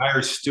think he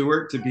hires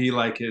Stuart to be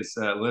like his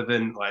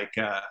living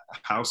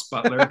house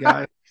butler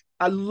guy.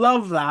 I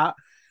love that.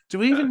 Do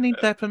we even need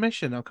their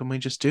permission, or can we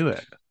just do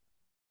it?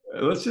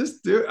 Let's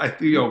just do it. I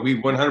think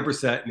we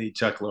 100% need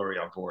Chuck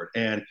Lorre on board,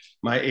 and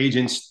my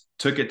agents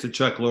took it to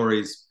Chuck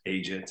Lorre's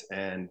agent,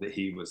 and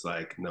he was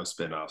like, "No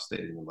spinoffs." They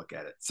didn't even look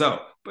at it. So,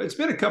 but it's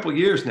been a couple of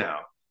years now.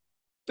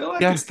 I feel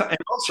like it's time. And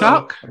also,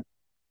 Chuck.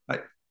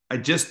 I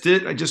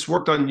just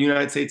worked on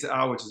United States of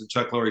Al, which is a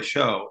Chuck Lorre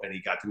show, and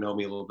he got to know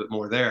me a little bit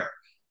more there.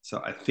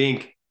 So I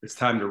think it's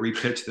time to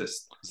repitch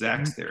this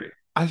Zach's Theory.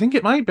 I think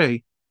it might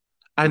be.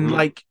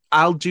 And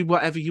I'll do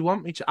whatever you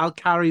want me to. I'll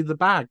carry the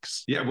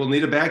bags. Yeah, we'll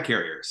need a bag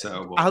carrier.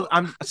 So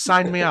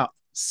sign me up.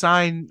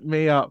 Sign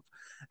me up.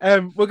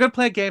 We're going to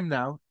play a game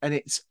now, and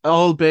it's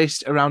all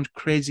based around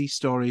crazy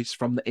stories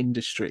from the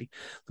industry.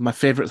 My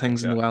favorite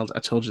things in the world. I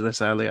told you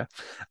this earlier.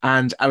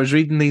 And I was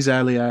reading these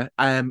earlier.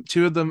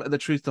 2 of them are the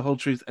truth, the whole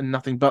truth, and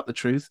nothing but the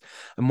truth.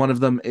 And one of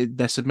them,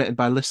 they're submitted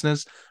by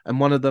listeners. And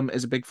one of them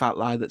is a big fat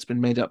lie that's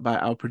been made up by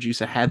our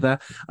producer, Heather.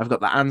 I've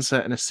got the answer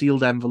in a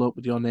sealed envelope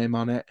with your name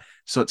on it.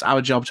 So it's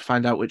our job to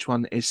find out which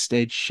one is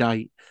stage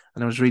shite.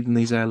 And I was reading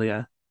these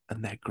earlier,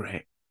 and they're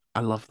great.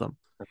 I love them.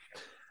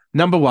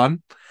 Number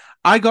 1.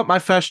 I got my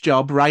first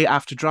job right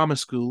after drama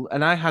school,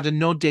 and I had a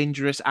no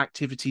dangerous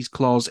activities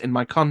clause in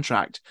my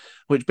contract,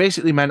 which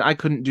basically meant I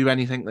couldn't do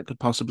anything that could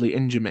possibly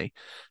injure me.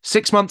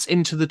 6 months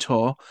into the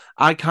tour,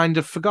 I kind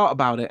of forgot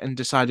about it and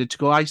decided to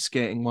go ice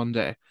skating one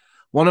day.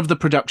 One of the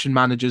production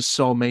managers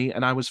saw me,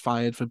 and I was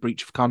fired for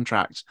breach of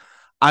contract.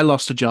 I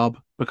lost a job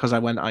because I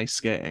went ice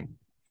skating.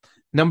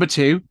 Number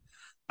 2.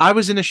 I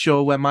was in a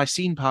show where my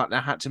scene partner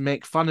had to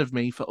make fun of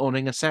me for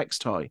owning a sex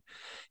toy.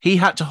 He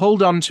had to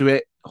hold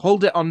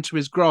it onto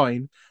his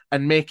groin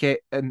and make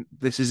it, and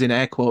this is in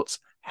air quotes,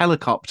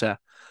 helicopter.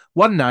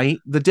 One night,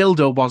 the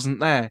dildo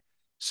wasn't there,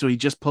 so he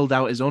just pulled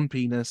out his own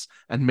penis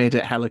and made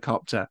it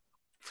helicopter.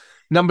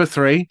 Number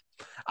 3,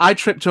 I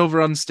tripped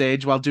over on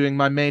stage while doing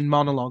my main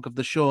monologue of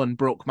the show and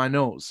broke my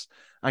nose.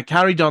 I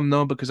carried on,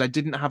 though, because I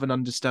didn't have an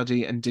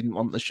understudy and didn't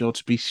want the show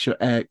to be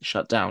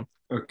shut down.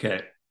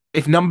 Okay.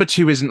 If number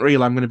 2 isn't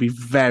real, I'm going to be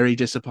very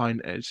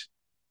disappointed.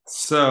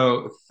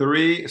 So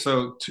 3,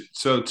 so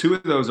 2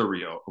 of those are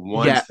real.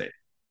 One's fake.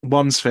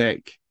 One's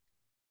fake.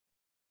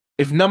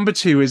 If number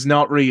 2 is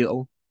not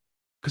real,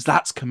 because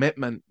that's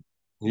commitment.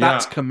 Yeah.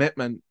 That's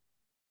commitment.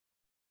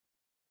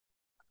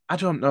 I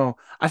don't know.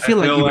 I I feel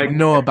like feel you like would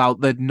know about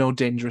the no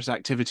dangerous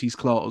activities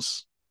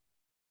clause.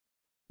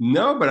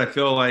 no, but I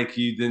feel like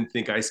you didn't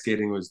think ice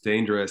skating was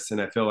dangerous,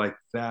 and I feel like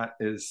that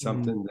is Mm.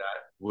 something that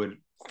would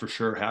for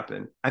sure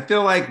happen. I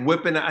feel like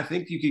whipping. I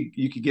think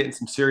you could get in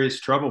some serious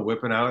trouble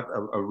whipping out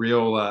a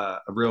real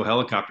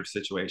helicopter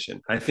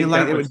situation. I I feel think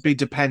like that it would. would be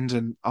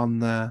dependent on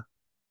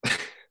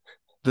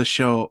the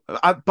show.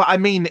 But I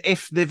mean,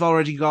 if they've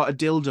already got a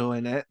dildo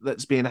in it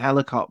that's being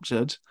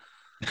helicoptered,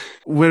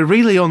 we're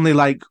really only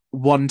like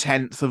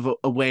 1/10 of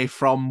away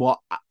from what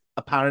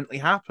apparently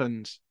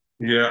happened.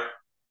 Yeah.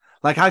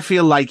 Like, I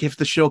feel like if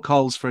the show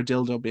calls for a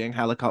dildo being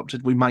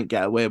helicoptered, we might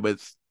get away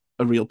with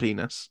a real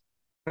penis.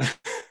 Do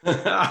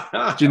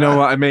you know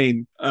what I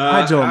mean?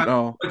 I don't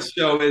know. What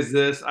show is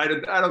this? I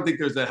don't think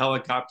there's a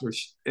helicopter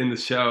in the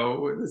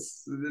show.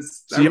 So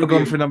That you're would be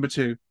going for number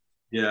two.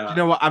 Do you yeah.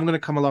 know what? I'm going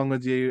to come along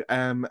with you.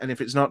 And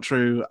if it's not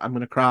true, I'm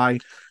going to cry.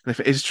 And if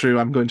it is true,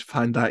 I'm going to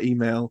find that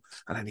email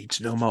and I need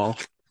to know more.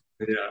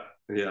 Yeah.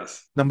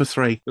 Yes. Number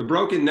three, The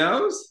broken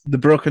nose? the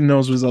broken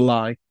nose was a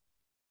lie.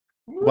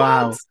 What?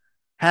 Wow.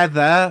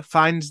 Heather,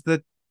 find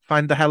the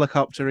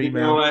helicopter You know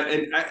email. what?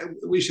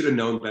 We should have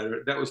known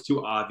better. That was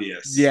too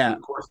obvious. Yeah.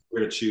 Of course, we're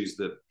going to choose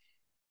the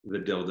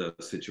dildo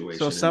So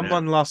situation. And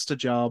someone lost a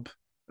job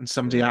and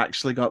somebody yeah,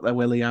 actually got their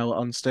willy out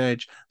on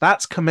stage.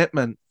 That's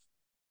commitment.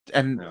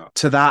 And no.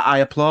 to that, I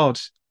applaud.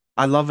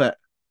 I love it.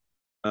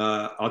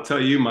 I'll tell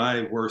you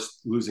my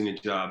worst losing a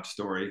job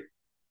story.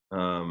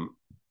 Um,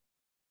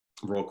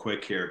 real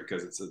quick here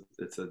because it's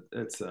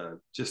a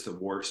just a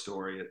war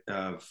story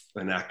of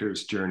an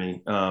actor's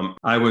journey.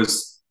 I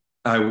let's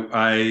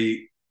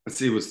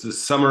see, it was the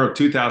summer of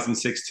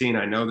 2016.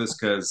 I know this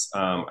because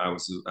I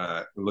was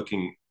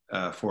looking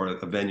for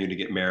a venue to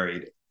get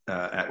married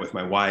at with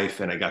my wife,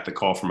 and I got the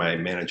call from my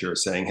manager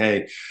saying,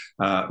 "Hey,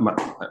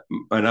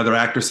 another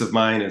actress of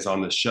mine is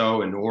on the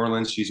show in New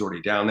Orleans. She's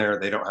already down there.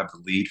 They don't have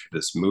the lead for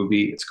this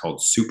movie. It's called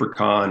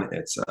SuperCon.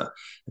 It's a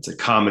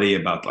comedy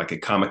about like a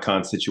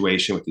Comic-Con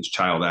situation with these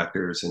child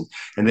actors, and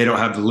they don't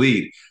have the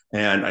lead.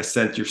 And I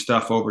sent your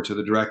stuff over to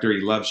the director.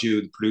 He loves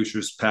you. The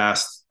producers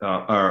passed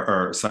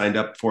or signed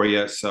up for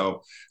you.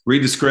 So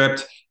read the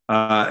script."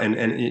 And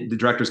the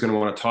director's going to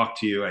want to talk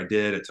to you. I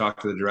did. I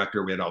talked to the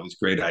director. We had all these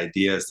great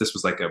ideas. This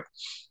was like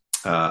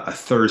a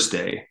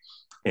Thursday,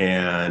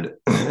 and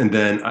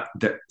then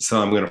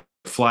so I'm going to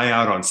fly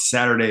out on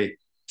Saturday.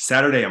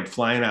 Saturday I'm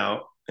flying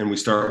out, and we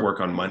start work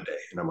on Monday.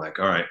 And I'm like,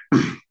 all right.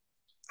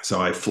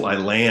 So I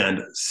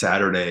land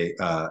Saturday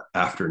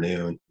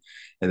afternoon,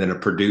 and then a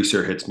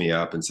producer hits me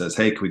up and says,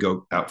 "Hey, can we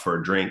go out for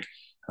a drink?"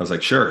 I was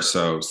like, "Sure."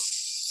 So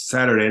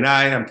Saturday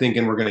night, I'm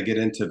thinking we're going to get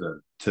into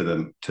the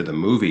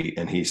movie,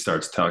 and he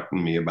starts talking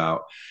to me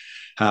about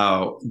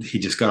how he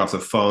just got off the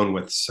phone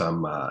with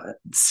some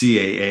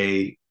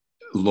CAA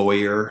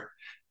lawyer,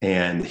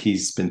 and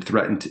he's been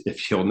threatened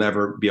if he'll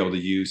never be able to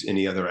use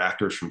any other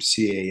actors from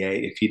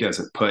CAA if he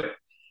doesn't put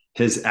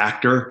his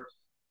actor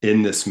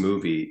in this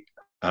movie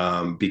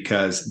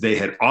because they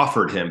had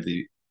offered him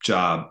the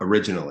job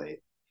originally.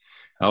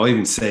 I'll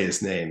even say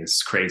his name.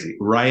 It's crazy.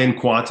 Ryan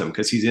Quantum,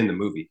 because he's in the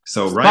movie.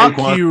 So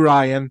Fuck you,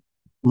 Ryan.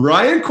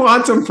 Ryan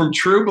Quantum from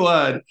True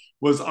Blood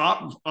was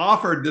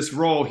offered this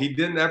role. He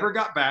didn't ever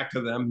got back to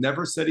them,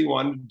 never said he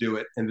wanted to do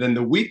it. And then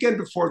the weekend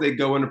before they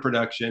go into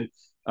production,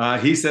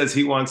 he says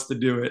he wants to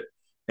do it.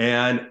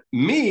 And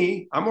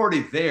me, I'm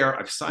already there.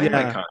 I've signed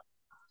my contract.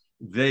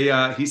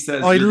 He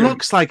says, "Oh, he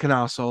looks like an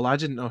asshole. I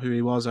didn't know who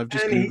he was. I've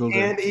just and googled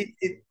him."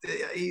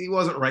 He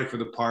wasn't right for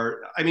the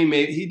part. I mean,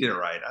 maybe he did it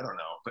right. I don't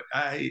know, but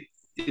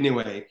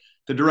anyway,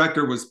 the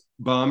director was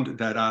bummed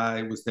that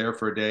I was there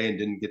for a day and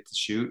didn't get to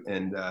shoot.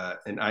 And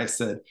I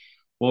said,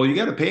 "Well, you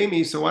got to pay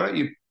me, so why don't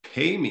you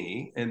pay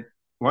me and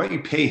why don't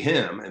you pay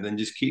him and then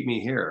just keep me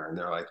here?" And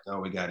they're like,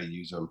 "No, we got to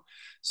use him."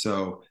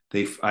 So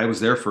I was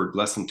there for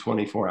less than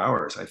 24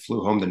 hours. I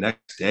flew home the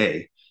next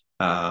day.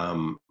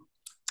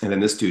 And then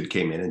this dude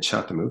came in and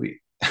shot the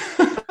movie.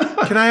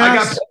 Can I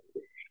ask?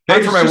 I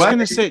was just going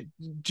to say,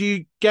 do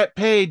you get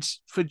paid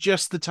for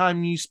just the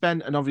time you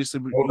spent? And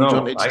obviously, you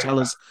don't need to tell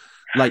us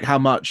like how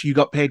much you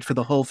got paid for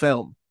the whole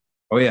film.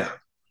 Oh yeah,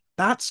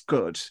 that's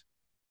good.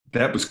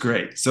 That was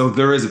great. So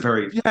there is a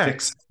very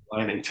fixed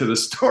lining to the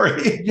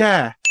story.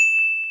 Yeah.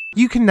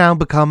 You can now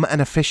become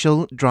an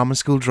official Drama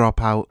School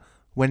Dropout.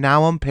 We're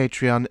now on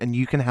Patreon, and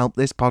you can help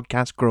this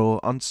podcast grow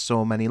on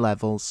so many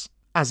levels.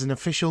 As an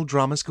official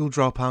Drama School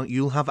Dropout,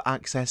 you'll have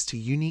access to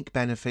unique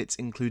benefits,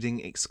 including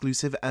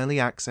exclusive early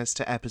access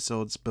to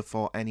episodes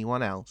before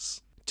anyone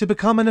else. To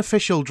become an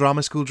official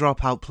Drama School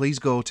Dropout, please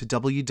go to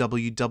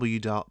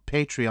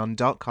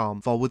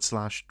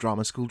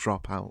www.patreon.com/Drama School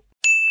Dropout.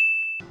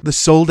 The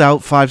sold-out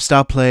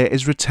 5-star play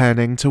is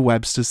returning to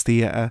Webster's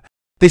Theatre.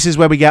 This Is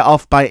Where We Get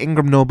Off by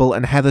Ingram Noble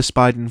and Heather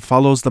Spiden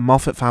follows the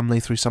Moffat family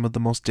through some of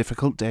the most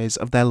difficult days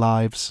of their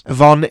lives.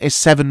 Yvonne is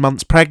 7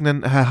 months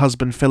pregnant, her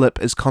husband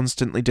Philip is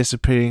constantly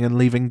disappearing and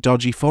leaving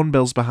dodgy phone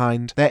bills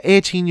behind. Their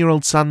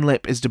 18-year-old son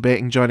Lip is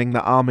debating joining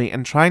the army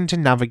and trying to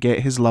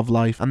navigate his love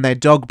life, and their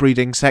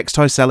dog-breeding, sex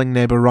toy-selling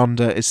neighbour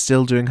Rhonda is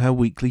still doing her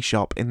weekly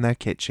shop in their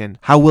kitchen.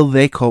 How will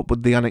they cope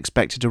with the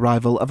unexpected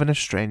arrival of an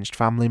estranged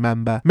family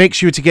member? Make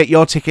sure to get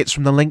your tickets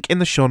from the link in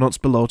the show notes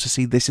below to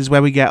see This Is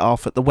Where We Get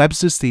Off at the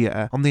Webster's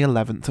Theatre on the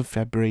 11th of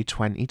February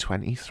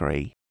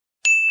 2023.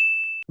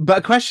 But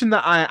a question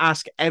that I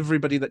ask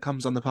everybody that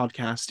comes on the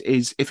podcast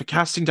is, if a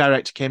casting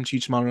director came to you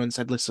tomorrow and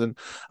said, listen,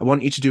 I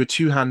want you to do a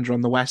two-hander on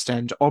the West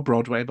End or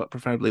Broadway, but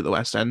preferably the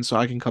West End so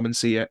I can come and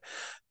see it,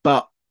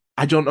 but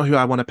I don't know who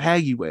I want to pair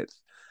you with,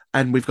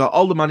 and we've got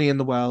all the money in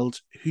the world,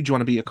 who do you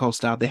want to be your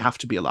co-star? They have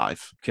to be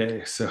alive.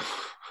 Okay, so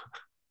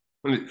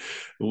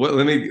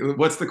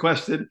what's the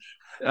question?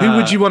 Who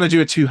would you want to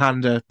do a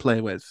two-hander play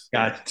with?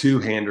 Got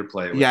two-hander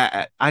play with.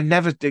 Yeah, I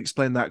never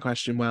explained that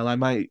question well. I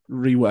might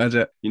reword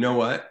it. You know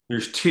what?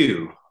 There's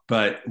two,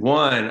 but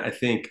one, I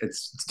think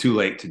it's too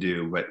late to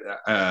do. But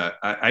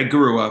I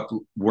grew up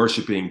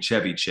worshiping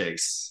Chevy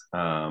Chase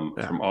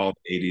from all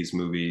the 80s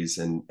movies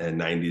and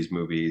 90s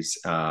movies.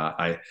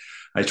 I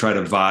try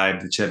to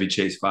vibe the Chevy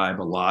Chase vibe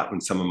a lot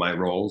in some of my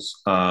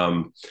roles.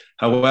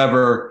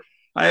 However,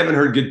 I haven't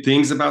heard good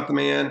things about the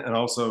man, and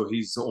also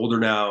he's older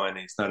now and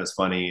he's not as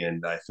funny,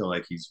 and I feel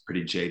like he's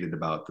pretty jaded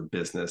about the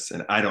business,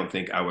 and I don't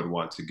think I would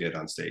want to get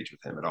on stage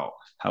with him at all.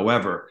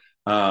 However,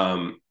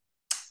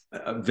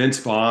 Vince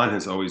Vaughn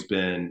has always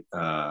been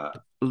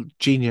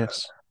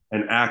genius,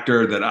 an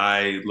actor that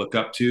I look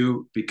up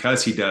to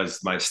because he does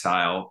my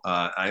style.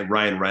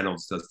 Ryan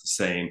Reynolds does the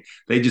same.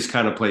 They just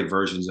kind of play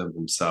versions of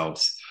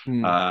themselves.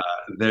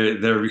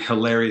 They're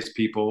hilarious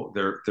people.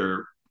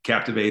 They're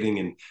captivating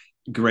and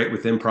great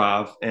with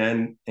improv,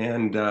 and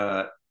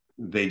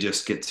they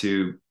just get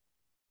to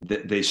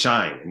they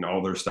shine in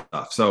all their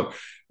stuff. So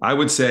I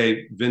would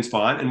say Vince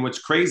Vaughn. And what's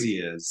crazy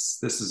is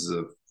this is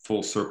a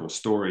full circle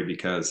story,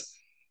 because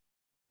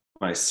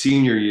my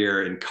senior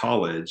year in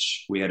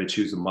college, we had to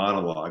choose a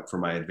monologue for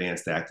my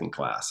advanced acting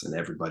class, and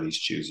everybody's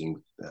choosing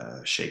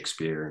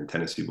Shakespeare and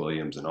Tennessee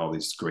Williams and all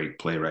these great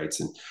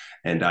playwrights.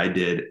 And I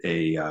did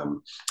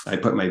I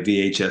put my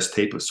VHS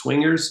tape of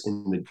Swingers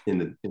in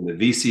the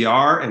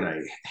VCR, and I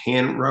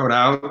hand wrote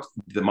out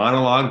the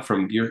monologue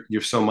from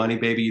 "You're So Money,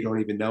 Baby, You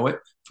Don't Even Know It"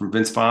 from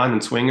Vince Vaughn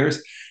and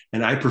Swingers.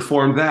 And I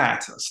performed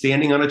that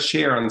standing on a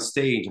chair on the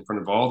stage in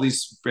front of all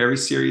these very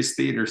serious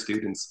theater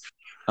students.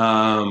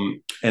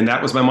 And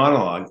that was my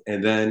monologue.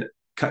 And then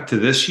cut to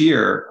this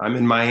year, I'm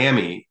in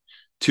Miami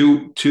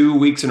 2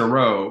 weeks in a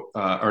row,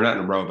 or not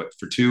in a row, but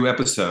for 2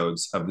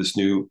 episodes of this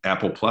new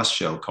Apple Plus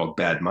show called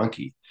Bad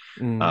Monkey,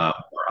 where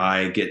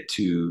I get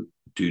to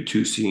do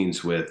 2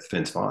 scenes with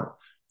Vince Vaughn.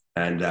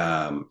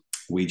 And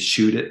we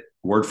shoot it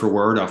word for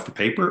word off the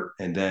paper.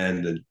 And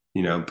then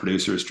the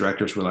producers,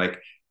 directors were like,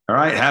 all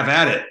right, have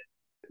at it.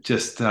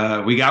 Just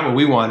we got what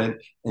we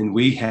wanted. And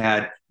we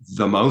had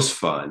the most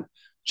fun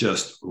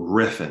just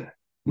riffing,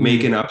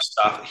 making up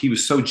stuff. He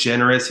was so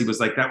generous. He was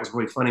like, that was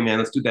really funny, man.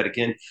 Let's do that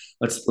again.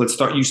 Let's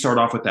start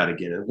off with that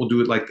again, and we'll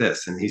do it like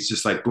this. And he's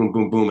just like, boom,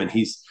 boom, boom. And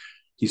he's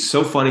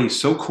so funny. He's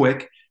so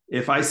quick.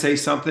 If I say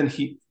something,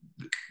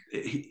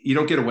 you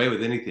don't get away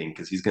with anything,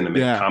 because he's going to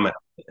make a comment.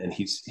 And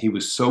he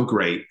was so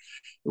great.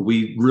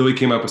 We really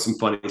came up with some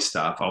funny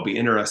stuff. I'll be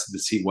interested to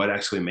see what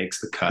actually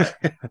makes the cut.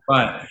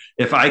 But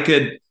if I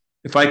could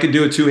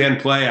do a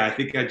 2-hand play, I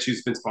think I'd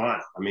choose Vince Vaughn.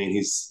 I mean,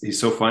 he's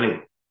so funny.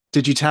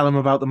 Did you tell him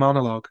about the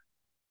monologue?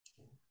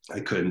 I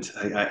couldn't.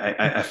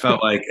 I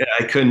felt like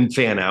I couldn't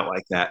fan out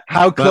like that.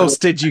 How close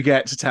did you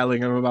get to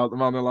telling him about the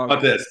monologue?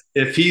 About this,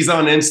 if he's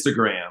on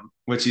Instagram,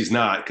 which he's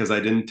not, because I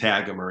didn't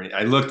tag him or anything.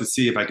 I looked to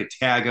see if I could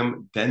tag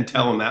him, then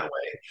tell him that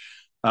way.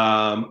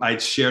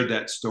 I'd shared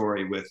that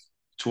story with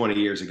 20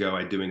 years ago.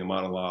 I doing a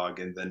monologue,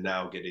 and then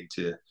now getting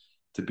to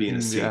be in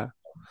a scene. Yeah.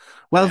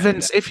 Well,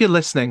 Vince, if you're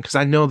listening, because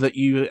I know that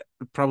you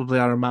probably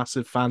are a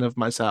massive fan of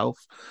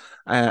myself,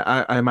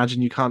 I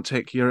imagine you can't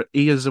take your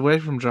ears away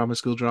from Drama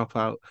School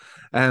Dropout.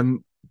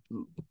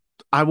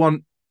 I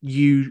want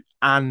you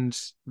and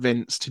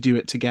Vince to do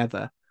it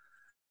together,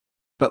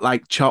 but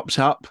like chopped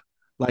up,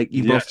 like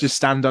you both just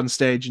stand on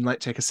stage and like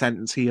take a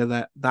sentence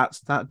here.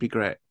 That'd be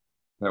great.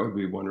 That would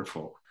be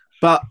wonderful.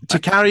 But to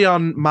carry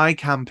on my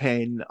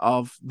campaign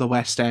of the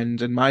West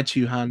End and my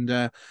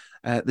two-hander,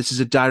 this is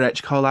a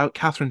direct call out.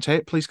 Catherine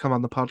Tate, please come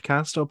on the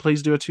podcast, or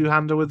please do a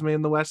two-hander with me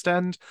in the West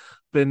End.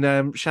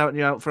 Been shouting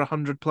you out for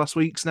 100+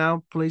 weeks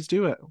now. Please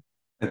do it.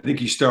 I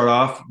think you start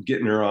off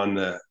getting her on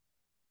the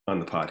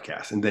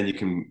podcast, and then you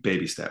can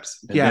baby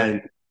steps.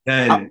 And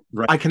then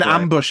I can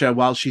ambush her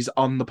while she's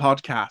on the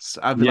podcast.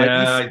 I'll be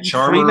like,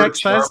 free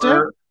next Thursday?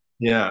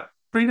 Yeah.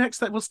 Free next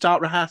Thursday? We'll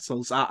start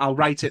rehearsals. I'll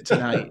write it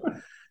tonight.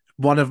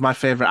 One of my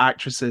favorite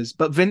actresses.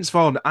 But Vince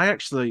Vaughn, I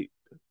actually,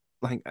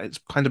 like, it's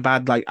kind of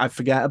bad. Like, I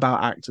forget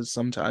about actors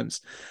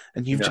sometimes.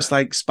 And you've just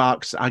like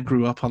sparked. I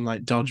grew up on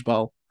like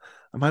Dodgeball.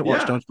 I might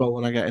watch Dodgeball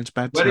when I get into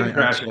bed Wedding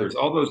tonight. Crashers,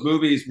 all those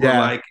movies were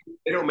like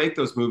they don't make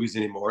those movies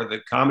anymore.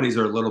 The comedies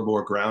are a little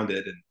more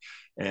grounded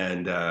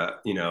and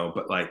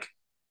but like,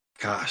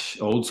 gosh,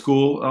 old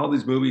school, all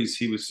these movies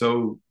he was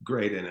so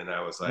great in, and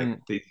I was like,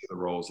 these are the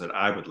roles that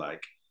I would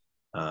like.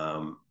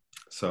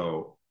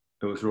 So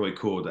it was really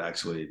cool to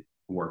actually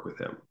work with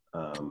him.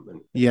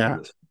 Yeah.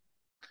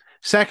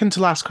 Second to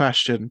last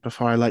question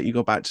before I let you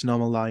go back to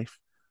normal life.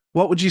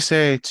 What would you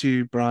say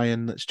to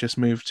Brian that's just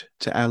moved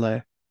to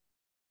LA?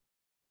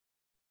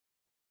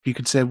 If you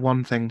could say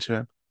one thing to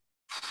him.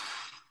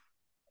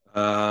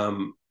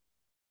 I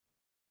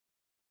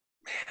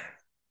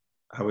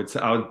would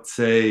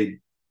say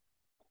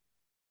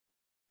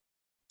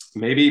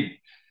maybe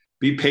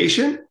be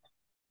patient,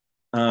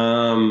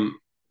 because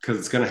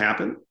it's going to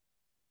happen,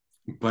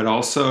 but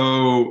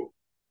also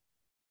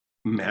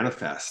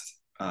manifest.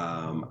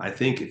 I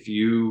think if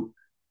you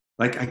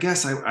like, I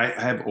guess I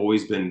have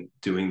always been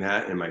doing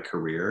that in my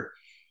career,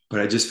 but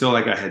I just feel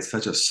like I had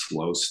such a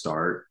slow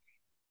start.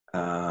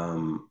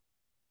 And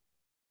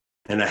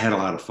I had a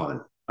lot of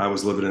fun. I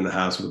was living in the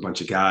house with a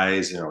bunch of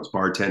guys, and I was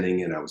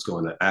bartending, and I was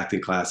going to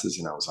acting classes,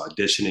 and I was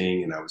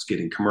auditioning, and I was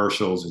getting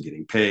commercials and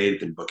getting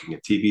paid, and booking a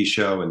TV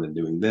show, and then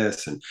doing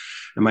this. And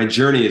my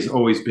journey has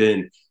always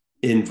been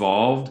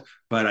involved,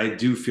 but I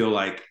do feel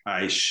like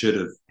I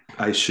should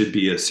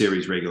be a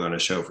series regular on a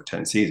show for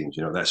 10 seasons.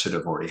 That should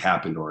have already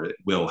happened, or it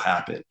will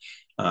happen.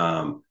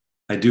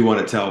 I do want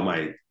to tell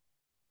my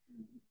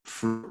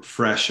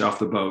fresh off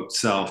the boat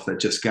self that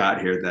just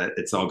got here that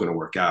it's all going to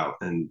work out,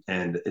 and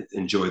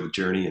enjoy the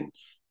journey,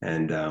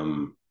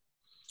 and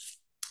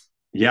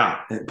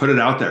yeah, put it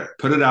out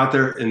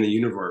there in the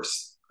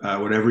universe,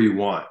 whatever you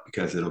want,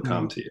 because it'll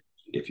come to you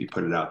if you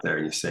put it out there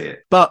and you say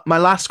it. But my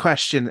last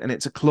question, and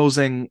it's a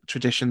closing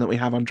tradition that we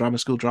have on Drama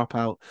School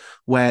Dropout,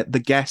 where the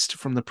guest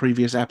from the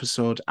previous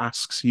episode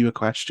asks you a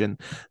question,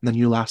 and then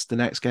you'll ask the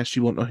next guest,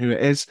 you won't know who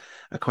it is,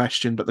 a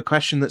question. But the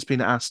question that's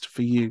been asked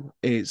for you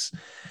is,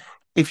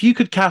 if you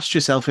could cast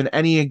yourself in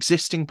any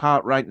existing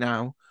part right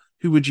now,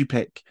 who would you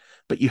pick?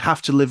 But you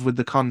have to live with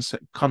the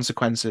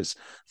consequences.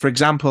 For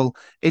example,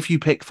 if you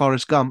pick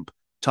Forrest Gump,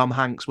 Tom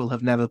Hanks will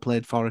have never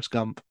played Forrest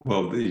Gump.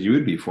 Well, you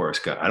would be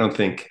Forrest Gump. I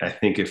think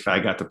if I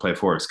got to play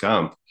Forrest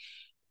Gump,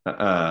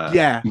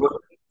 yeah.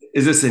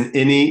 Is this in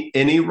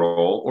any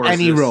role, or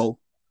any role?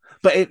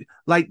 But it,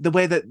 like, the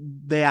way that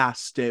they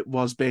asked it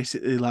was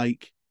basically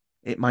like,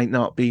 it might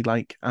not be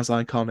like as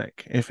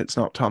iconic if it's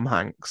not Tom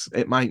Hanks.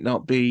 It might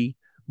not be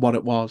what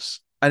it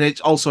was. And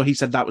it's also, he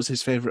said that was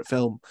his favorite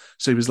film.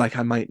 So he was like,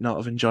 I might not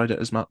have enjoyed it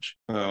as much.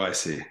 Oh, I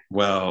see.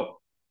 Well,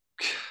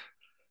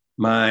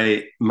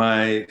 my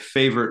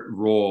favorite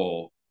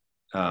role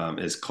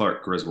is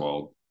Clark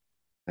Griswold,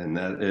 and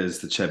that is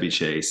the Chevy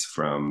Chase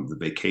from the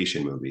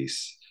Vacation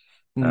movies.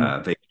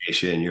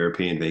 Vacation,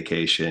 European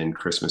Vacation,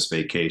 Christmas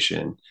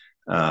Vacation.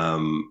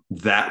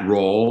 That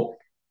role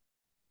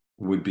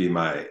would be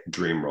my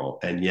dream role.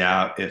 And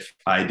yeah, if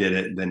I did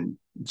it, then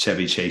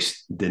Chevy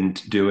Chase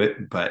didn't do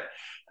it. But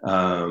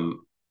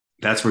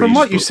that's where, from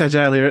what you said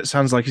earlier, it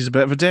sounds like he's a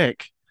bit of a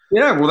dick.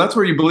 Yeah, well, that's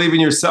where you believe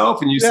in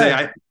yourself, and you say,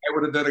 I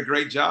would have done a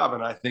great job,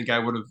 and I think I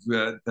would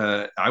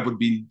have. I would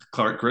be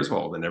Clark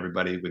Griswold, and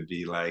everybody would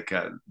be like,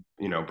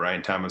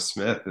 Brian Thomas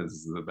Smith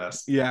is the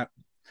best. Yeah.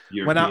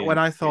 European. When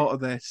I thought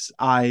of this,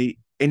 I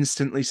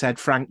instantly said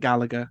Frank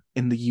Gallagher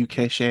in the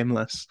UK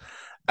Shameless.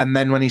 And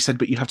then when he said,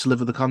 but you have to live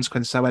with the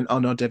consequences, I went, oh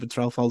no, David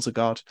Threlfall's a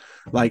god.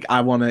 Like,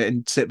 I want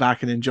to sit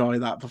back and enjoy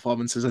that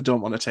performances. I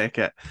don't want to take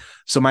it.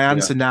 So my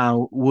answer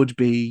now would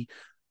be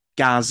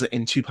Gaz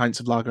in 2 pints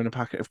of lager and a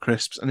packet of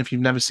crisps. And if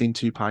you've never seen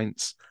 2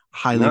 Pints,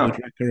 highly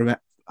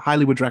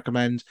would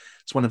recommend.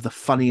 It's one of the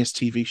funniest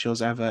TV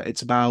shows ever.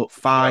 It's about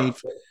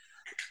 5.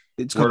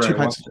 It's got 2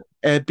 pints.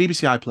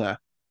 BBC iPlayer.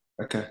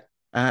 Okay.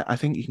 I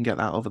think you can get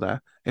that over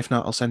there. If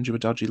not, I'll send you a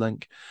dodgy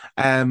link.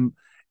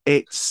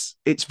 It's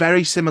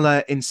very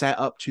similar in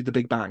setup to The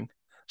Big Bang.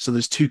 So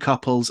there's 2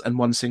 couples and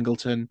 1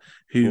 singleton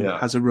who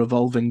has a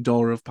revolving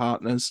door of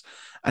partners,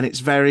 and it's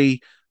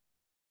very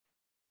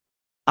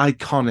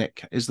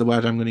iconic is the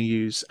word I'm going to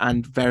use,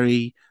 and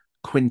very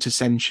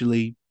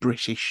quintessentially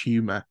British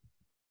humor.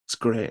 It's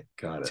great.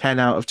 Got it. 10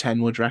 out of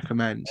 10 would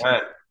recommend.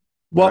 Right.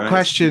 What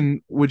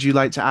question would you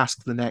like to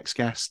ask the next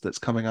guest that's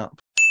coming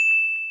up?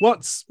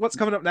 What's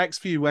coming up next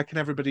for you? Where can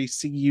everybody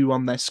see you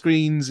on their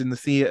screens, in the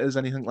theaters,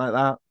 anything like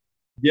that?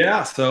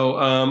 Yeah, so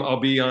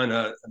I'll be on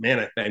I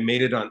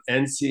made it on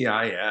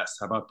NCIS.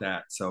 How about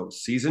that? So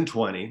season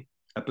 20,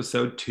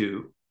 episode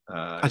 2.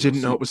 I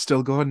didn't know it was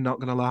still going,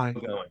 not gonna lie.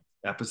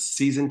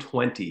 Season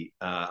 20.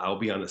 I'll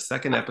be on the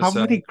second episode. How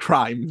many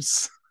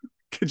crimes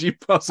could you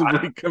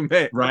possibly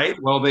commit? Right?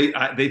 Well,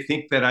 they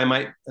think that I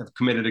might have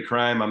committed a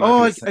crime.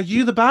 Are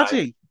you the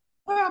baddie?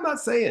 Well, I'm not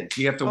saying.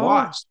 You have to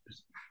watch.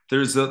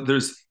 There's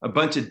a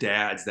bunch of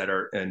dads that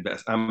are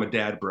I'm a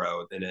dad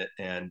bro in it,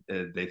 and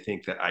they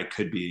think that I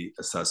could be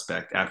a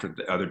suspect after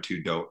the other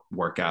 2 don't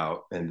work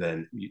out, and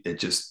then it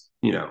just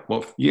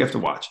well, you have to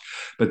watch.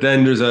 But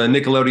then there's a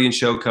Nickelodeon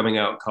show coming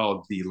out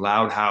called The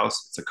Loud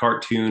House. It's a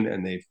cartoon,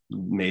 and they've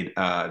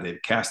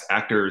cast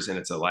actors, and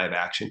it's a live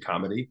action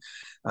comedy.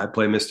 I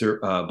play Mr.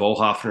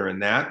 Bolhoffner in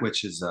that,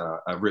 which is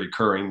a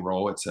recurring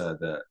role. It's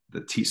the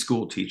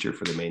school teacher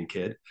for the main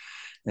kid.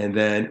 And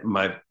then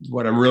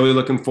what I'm really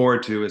looking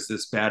forward to is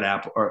this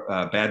Bad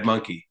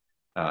Monkey,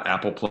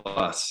 Apple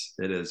Plus.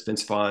 It is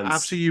Vince Vaughn's.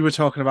 After you were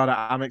talking about it,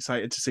 I'm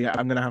excited to see it.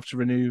 I'm going to have to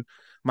renew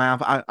my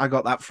app. I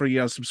got that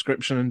 3-year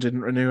subscription and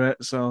didn't renew it.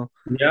 So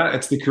yeah,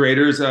 it's the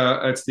creators.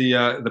 It's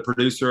the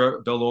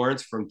producer, Bill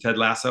Lawrence from Ted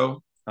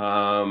Lasso.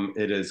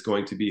 It is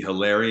going to be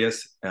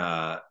hilarious,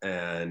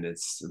 and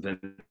it's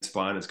Vince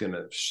Vaughn is going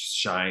to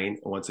shine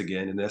once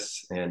again in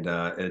this, and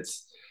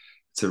it's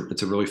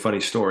a really funny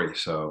story.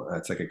 So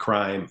it's like a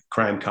crime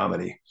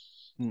comedy.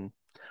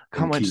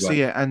 Can't wait to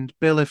see it. And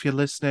Bill, if you're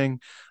listening,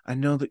 I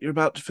know that you're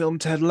about to film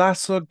Ted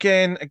Lasso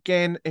again.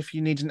 If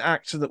you need an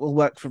actor that will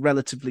work for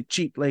relatively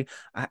cheaply,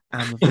 I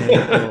am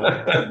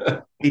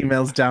available.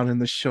 Emails down in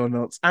the show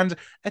notes. And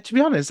to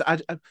be honest,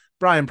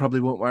 Brian probably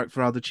won't work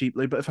for rather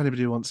cheaply, but if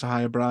anybody wants to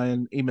hire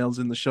Brian, emails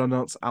in the show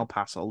notes. I'll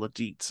pass all the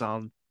deets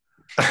on.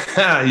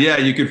 Yeah,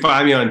 you can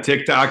find me on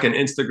TikTok and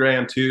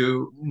Instagram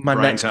too. My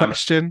Brian next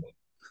Thomas. Question.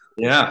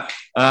 Yeah,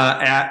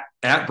 at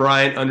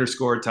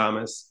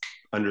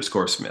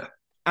Brian_Thomas_Smith.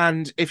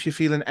 And if you're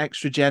feeling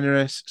extra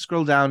generous,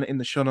 scroll down in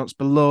the show notes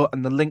below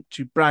and the link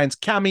to Brian's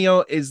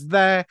Cameo is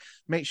there.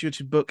 Make sure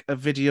to book a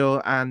video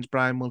and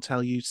Brian will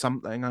tell you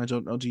something. I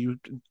don't know. Do you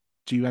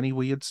do any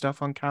weird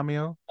stuff on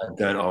Cameo? I've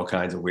done all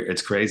kinds of weird.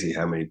 It's crazy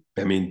how many.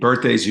 I mean,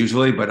 birthdays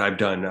usually, but I've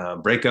done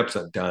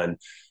breakups. I've done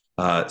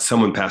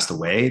someone passed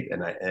away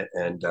and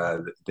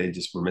they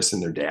just were missing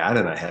their dad,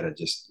 and I had to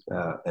just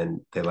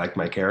and they liked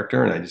my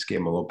character, and I just gave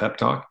them a little pep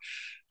talk.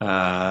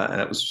 And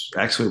that was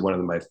actually one of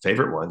my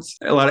favorite ones.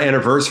 A lot of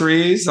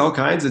anniversaries, all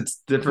kinds.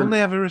 It's different. I've only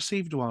ever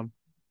received one.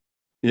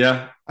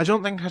 Yeah. I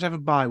don't think I'd ever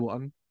buy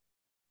one,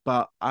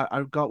 but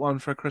I got one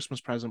for a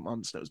Christmas present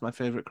once. It was my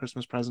favorite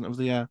Christmas present of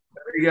the year.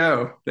 There you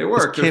go. They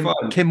work.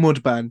 Kim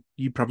Woodburn.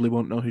 You probably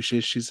won't know who she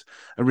is. She's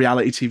a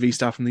reality TV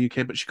star from the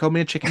UK, but she called me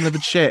a chicken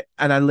livered shit,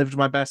 and I lived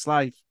my best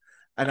life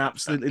and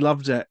absolutely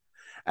loved it.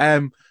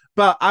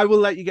 But I will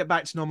let you get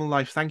back to normal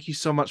life. Thank you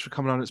so much for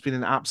coming on. It's been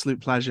an absolute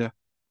pleasure.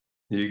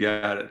 You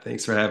got it.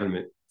 Thanks for having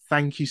me.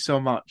 Thank you so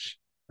much.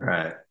 All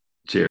right.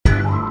 Cheers.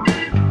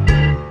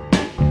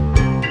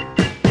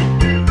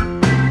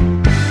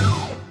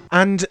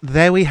 And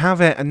there we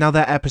have it,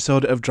 another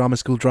episode of Drama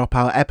School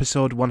Dropout,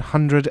 episode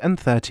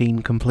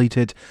 113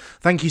 completed.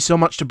 Thank you so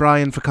much to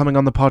Brian for coming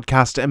on the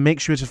podcast, and make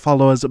sure to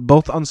follow us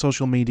both on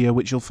social media,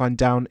 which you'll find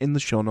down in the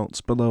show notes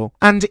below.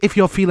 And if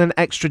you're feeling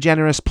extra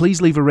generous, please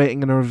leave a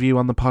rating and a review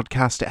on the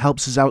podcast. It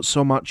helps us out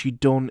so much you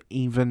don't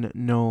even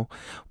know.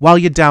 While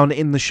you're down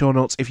in the show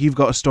notes, if you've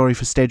got a story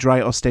for Stage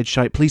Right or Stage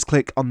Shite, please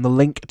click on the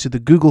link to the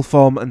Google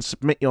form and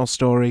submit your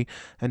story,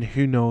 and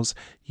who knows,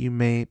 you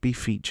may be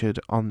featured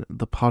on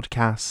the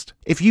podcast.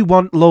 If you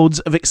want loads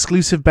of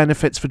exclusive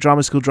benefits for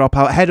Drama School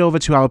Dropout, head over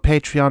to our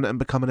Patreon and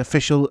become an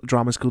official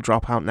Drama School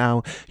Dropout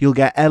now. You'll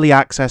get early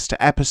access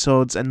to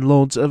episodes and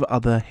loads of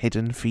other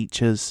hidden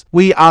features.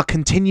 We are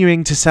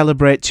continuing to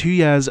celebrate 2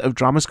 years of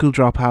Drama School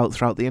Dropout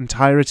throughout the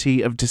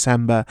entirety of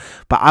December,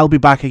 but I'll be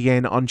back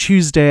again on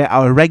Tuesday,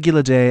 our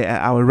regular day,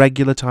 at our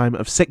regular time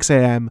of 6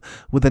 a.m.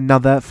 with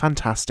another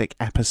fantastic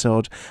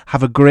episode.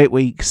 Have a great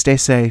week. Stay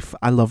safe.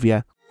 I love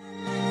you.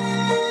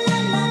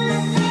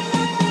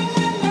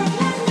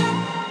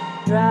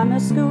 Drama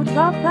school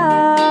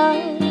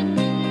dropout,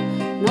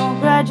 no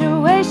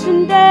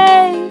graduation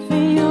day for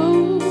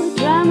you.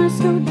 Drama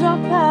school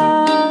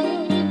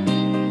dropout,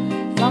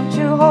 flunked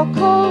your whole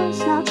course,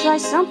 now try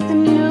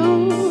something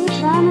new.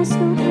 Drama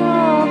school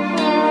dropout.